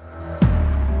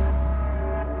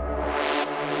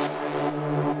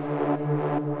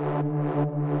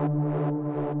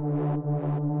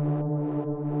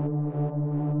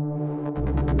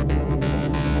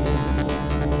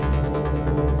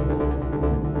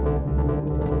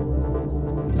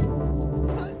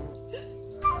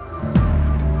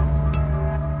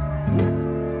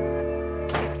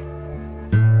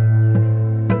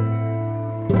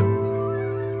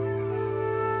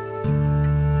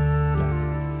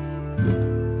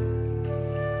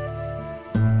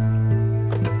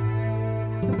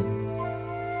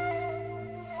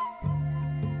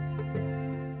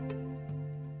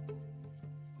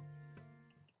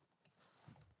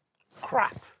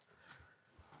 Crap.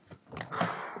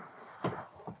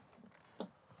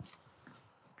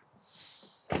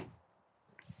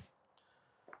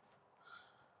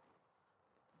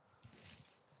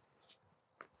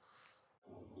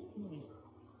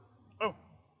 Oh,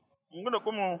 I'm gonna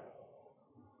come on.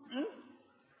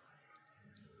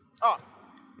 Ah.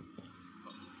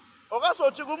 Oga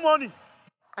Sochi, good morning.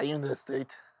 Are you in the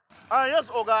state? Yes,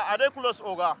 Oga. Are they close,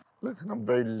 Oga? Listen, I'm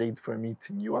very late for a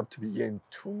meeting. You have to be here in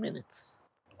 2 minutes.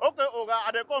 Okay, Oga.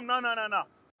 Are they come? No.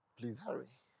 Please hurry.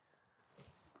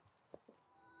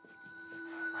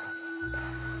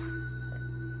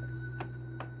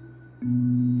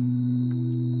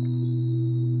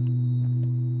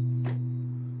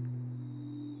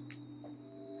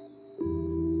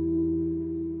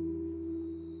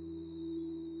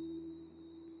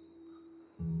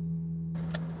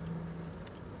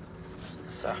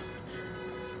 Sir,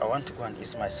 I want to go and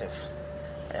ease myself.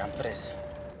 I am pressed.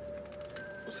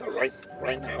 Sir, right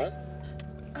now?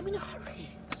 I'm in a hurry.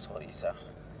 Sorry, sir.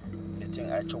 The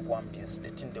thing I took one piece, the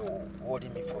thing they were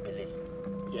holding me for belly.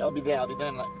 Yeah, I'll be there. I'll be there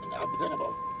in about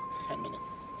 10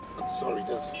 minutes. I'm sorry,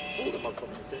 just hold them up for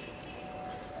me, okay?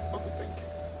 Okay, thank you.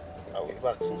 I will be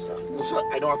back soon, sir. No, sir,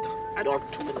 I don't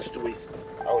have 2 minutes to waste.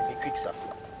 I will be quick, sir.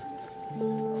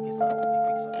 Okay, sir, I will be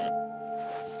quick, sir.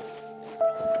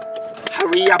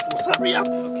 Hurry up, Musa, hurry up.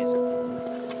 Okay, sir.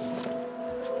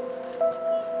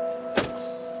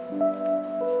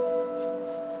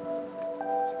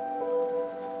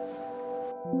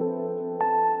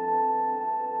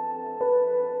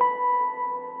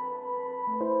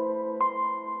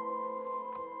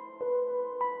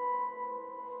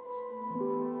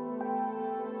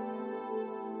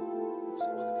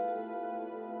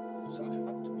 Musa, I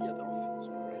have to be at the office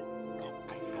right now.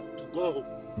 I have to go.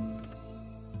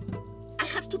 I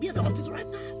have to be at the office right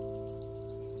now.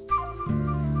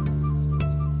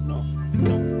 No,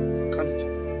 come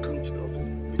to the office.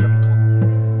 Become.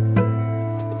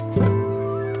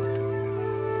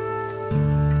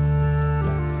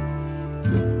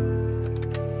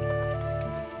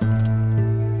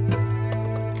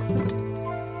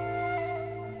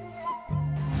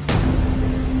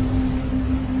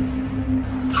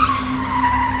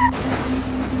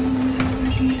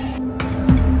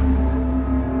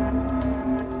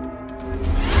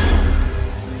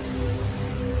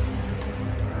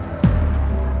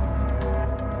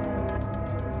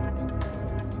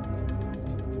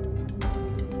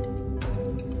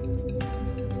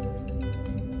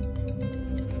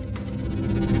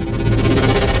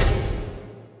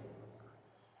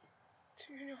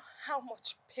 How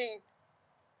much pain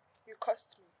you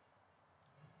caused me.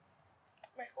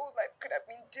 My whole life could have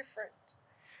been different.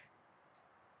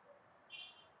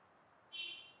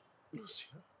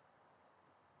 Lucia,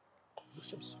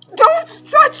 I'm sorry. Don't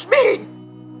touch me!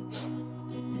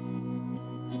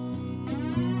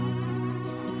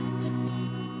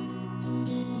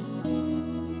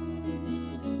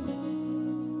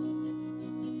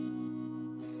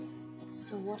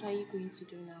 So what are you going to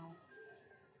do now?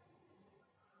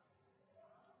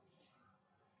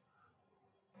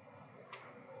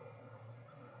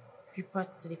 Report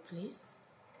to the police.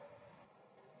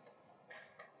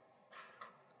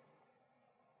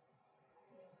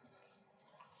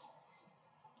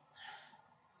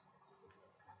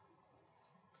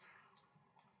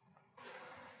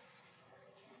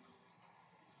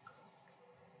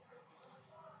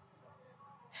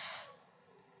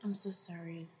 I'm so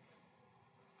sorry.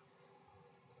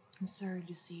 I'm sorry,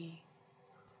 Lucy.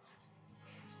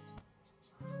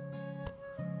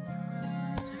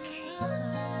 It's okay.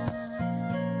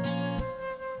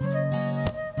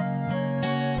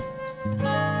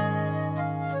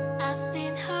 I've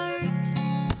been hurt,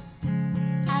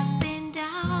 I've been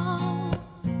down,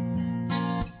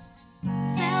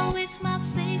 fell with my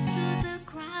face to the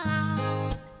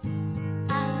ground.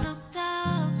 I looked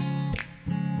up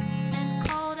and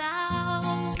called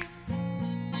out.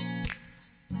 It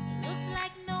looked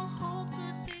like no hope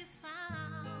could be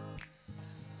found.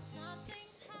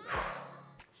 Something's happened.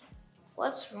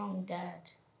 What's wrong,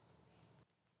 Dad?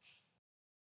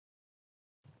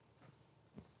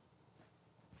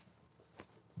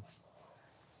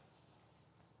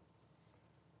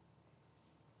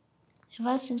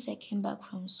 Ever since I came back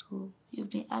from school, you've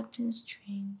been acting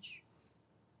strange.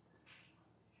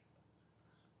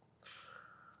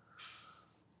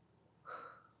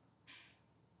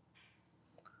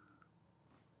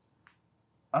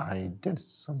 I did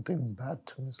something bad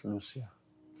to Miss Lucia.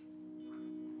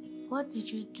 What did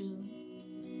you do?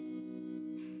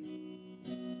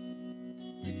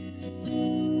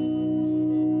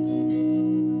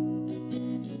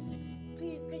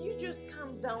 Please, can you just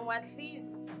calm down at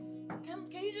least?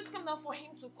 Can you just calm down for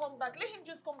him to come back? Let him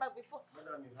just come back before.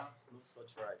 Madam, you have no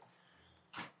such rights.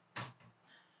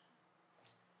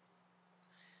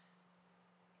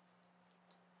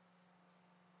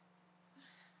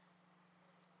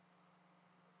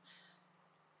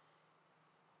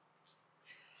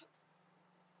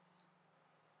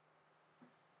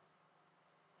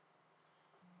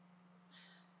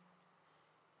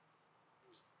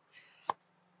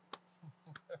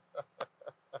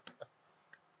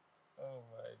 Oh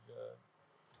my God.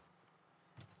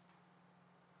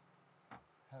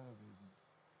 Hello, baby.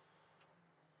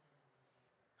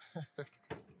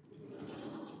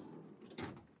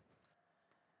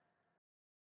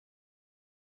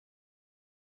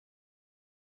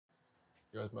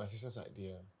 It was my sister's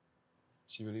idea.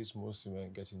 She believes most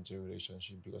women get into a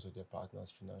relationship because of their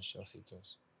partner's financial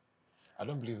status. I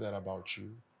don't believe that about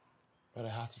you, but I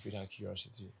had to feed her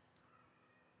curiosity.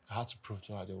 I had to prove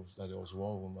to her that there was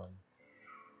one woman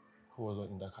who was not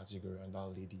in that category, and that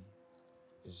lady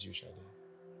is Uche.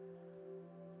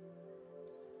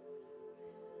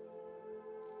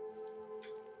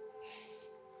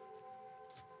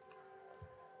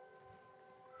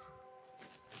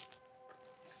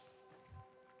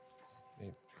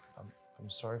 Babe, I'm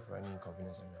sorry for any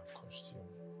inconvenience I may have caused you.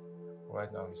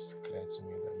 Right now, it's clear to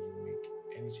me that you make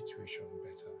any situation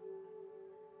better.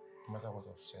 No matter what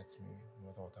upsets me, no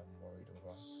matter what I'm worried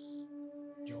over,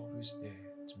 you're always there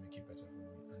to make it better for me,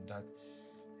 and that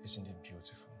is indeed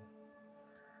beautiful.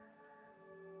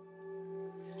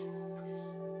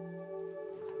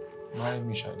 Marry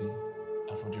me, Shadi,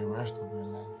 and for the rest of my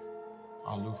life,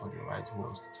 I'll look for the right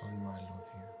words to tell you I love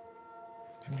you.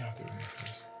 Let me have the ring,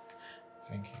 please.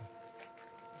 Thank you.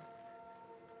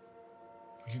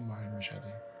 Will you marry me,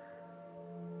 Shadi?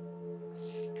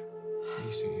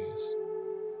 Please say yes.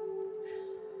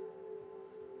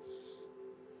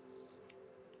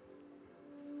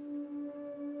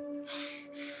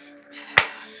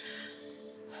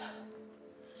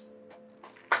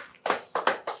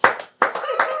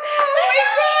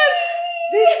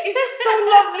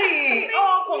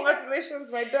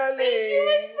 Congratulations, my darling. Thank you,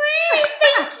 my friend.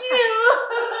 Thank you.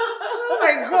 Oh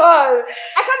my God.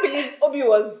 I can't believe Obi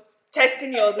was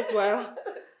testing you all this while.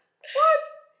 What?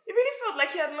 It really felt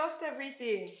like he had lost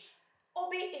everything.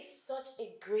 Obi is such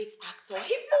a great actor.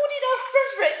 He pulled it off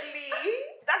perfectly.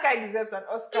 That guy deserves an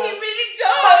Oscar. He really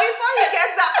does. But before he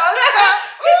gets that Oscar,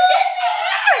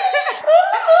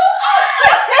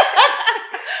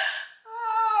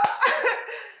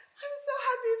 I'm so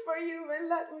happy for you, my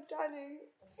little darling.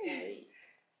 I'm sorry.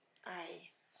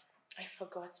 I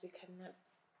forgot we cannot,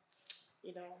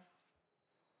 you know.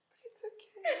 It's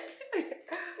okay.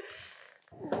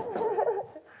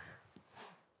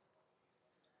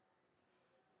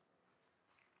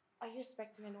 Are you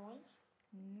expecting anyone?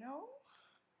 No.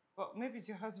 Well, maybe it's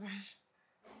your husband.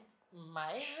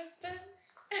 My husband?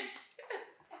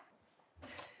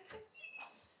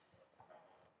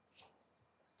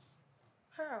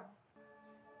 Pearl.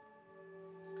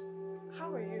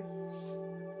 How are you?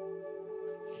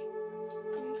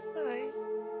 I'm fine.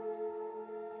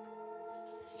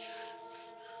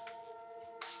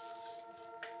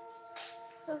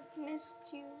 I've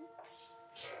missed you.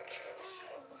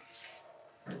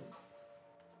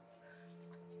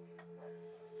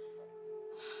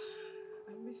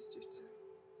 I missed you too.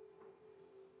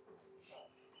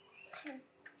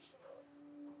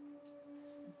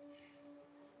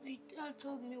 My dad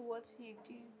told me what he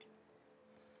did.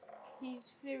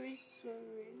 He's very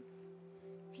sorry.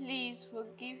 Please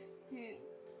forgive him.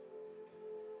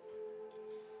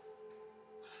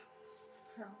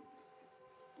 Pearl,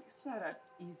 it's not that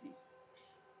easy.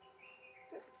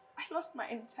 I lost my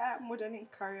entire modeling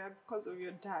career because of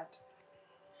your dad.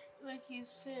 Like you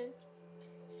said,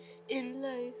 in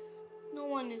life, no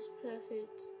one is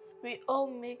perfect. We all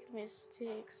make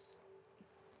mistakes.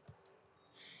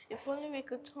 If only we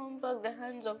could turn back the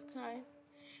hands of time,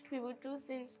 we would do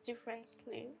things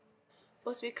differently.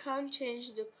 But we can't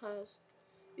change the past.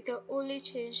 We can only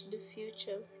change the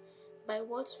future by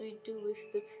what we do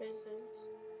with the present.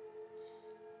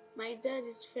 My dad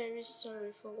is very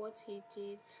sorry for what he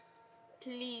did.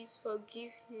 Please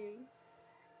forgive him.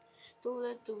 Don't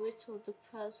let the weight of the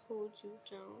past hold you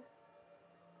down.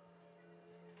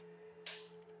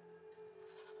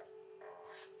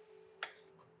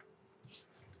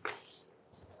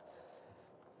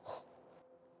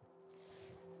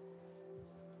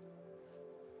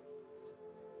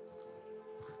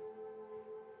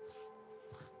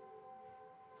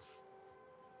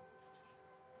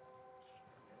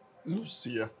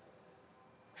 Lucia,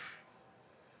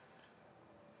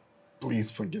 please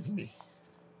forgive me.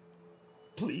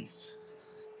 Please.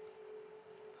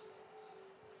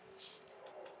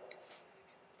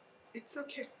 It's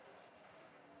okay.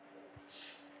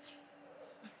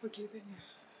 I've forgiven you.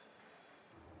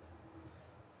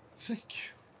 Thank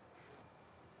you.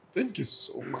 Thank you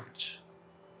so much.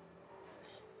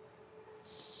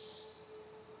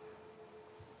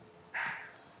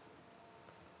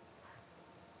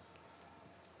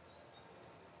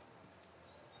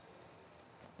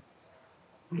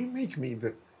 Will you make me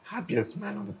the happiest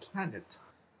man on the planet?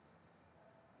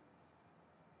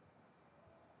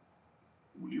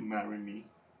 Will you marry me?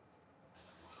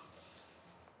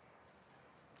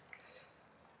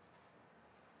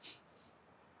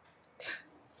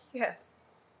 Yes,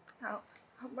 I'll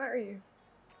marry you.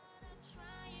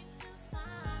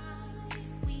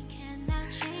 We cannot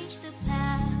change the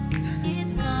past.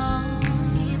 It's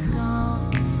gone,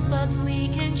 but we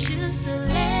can choose to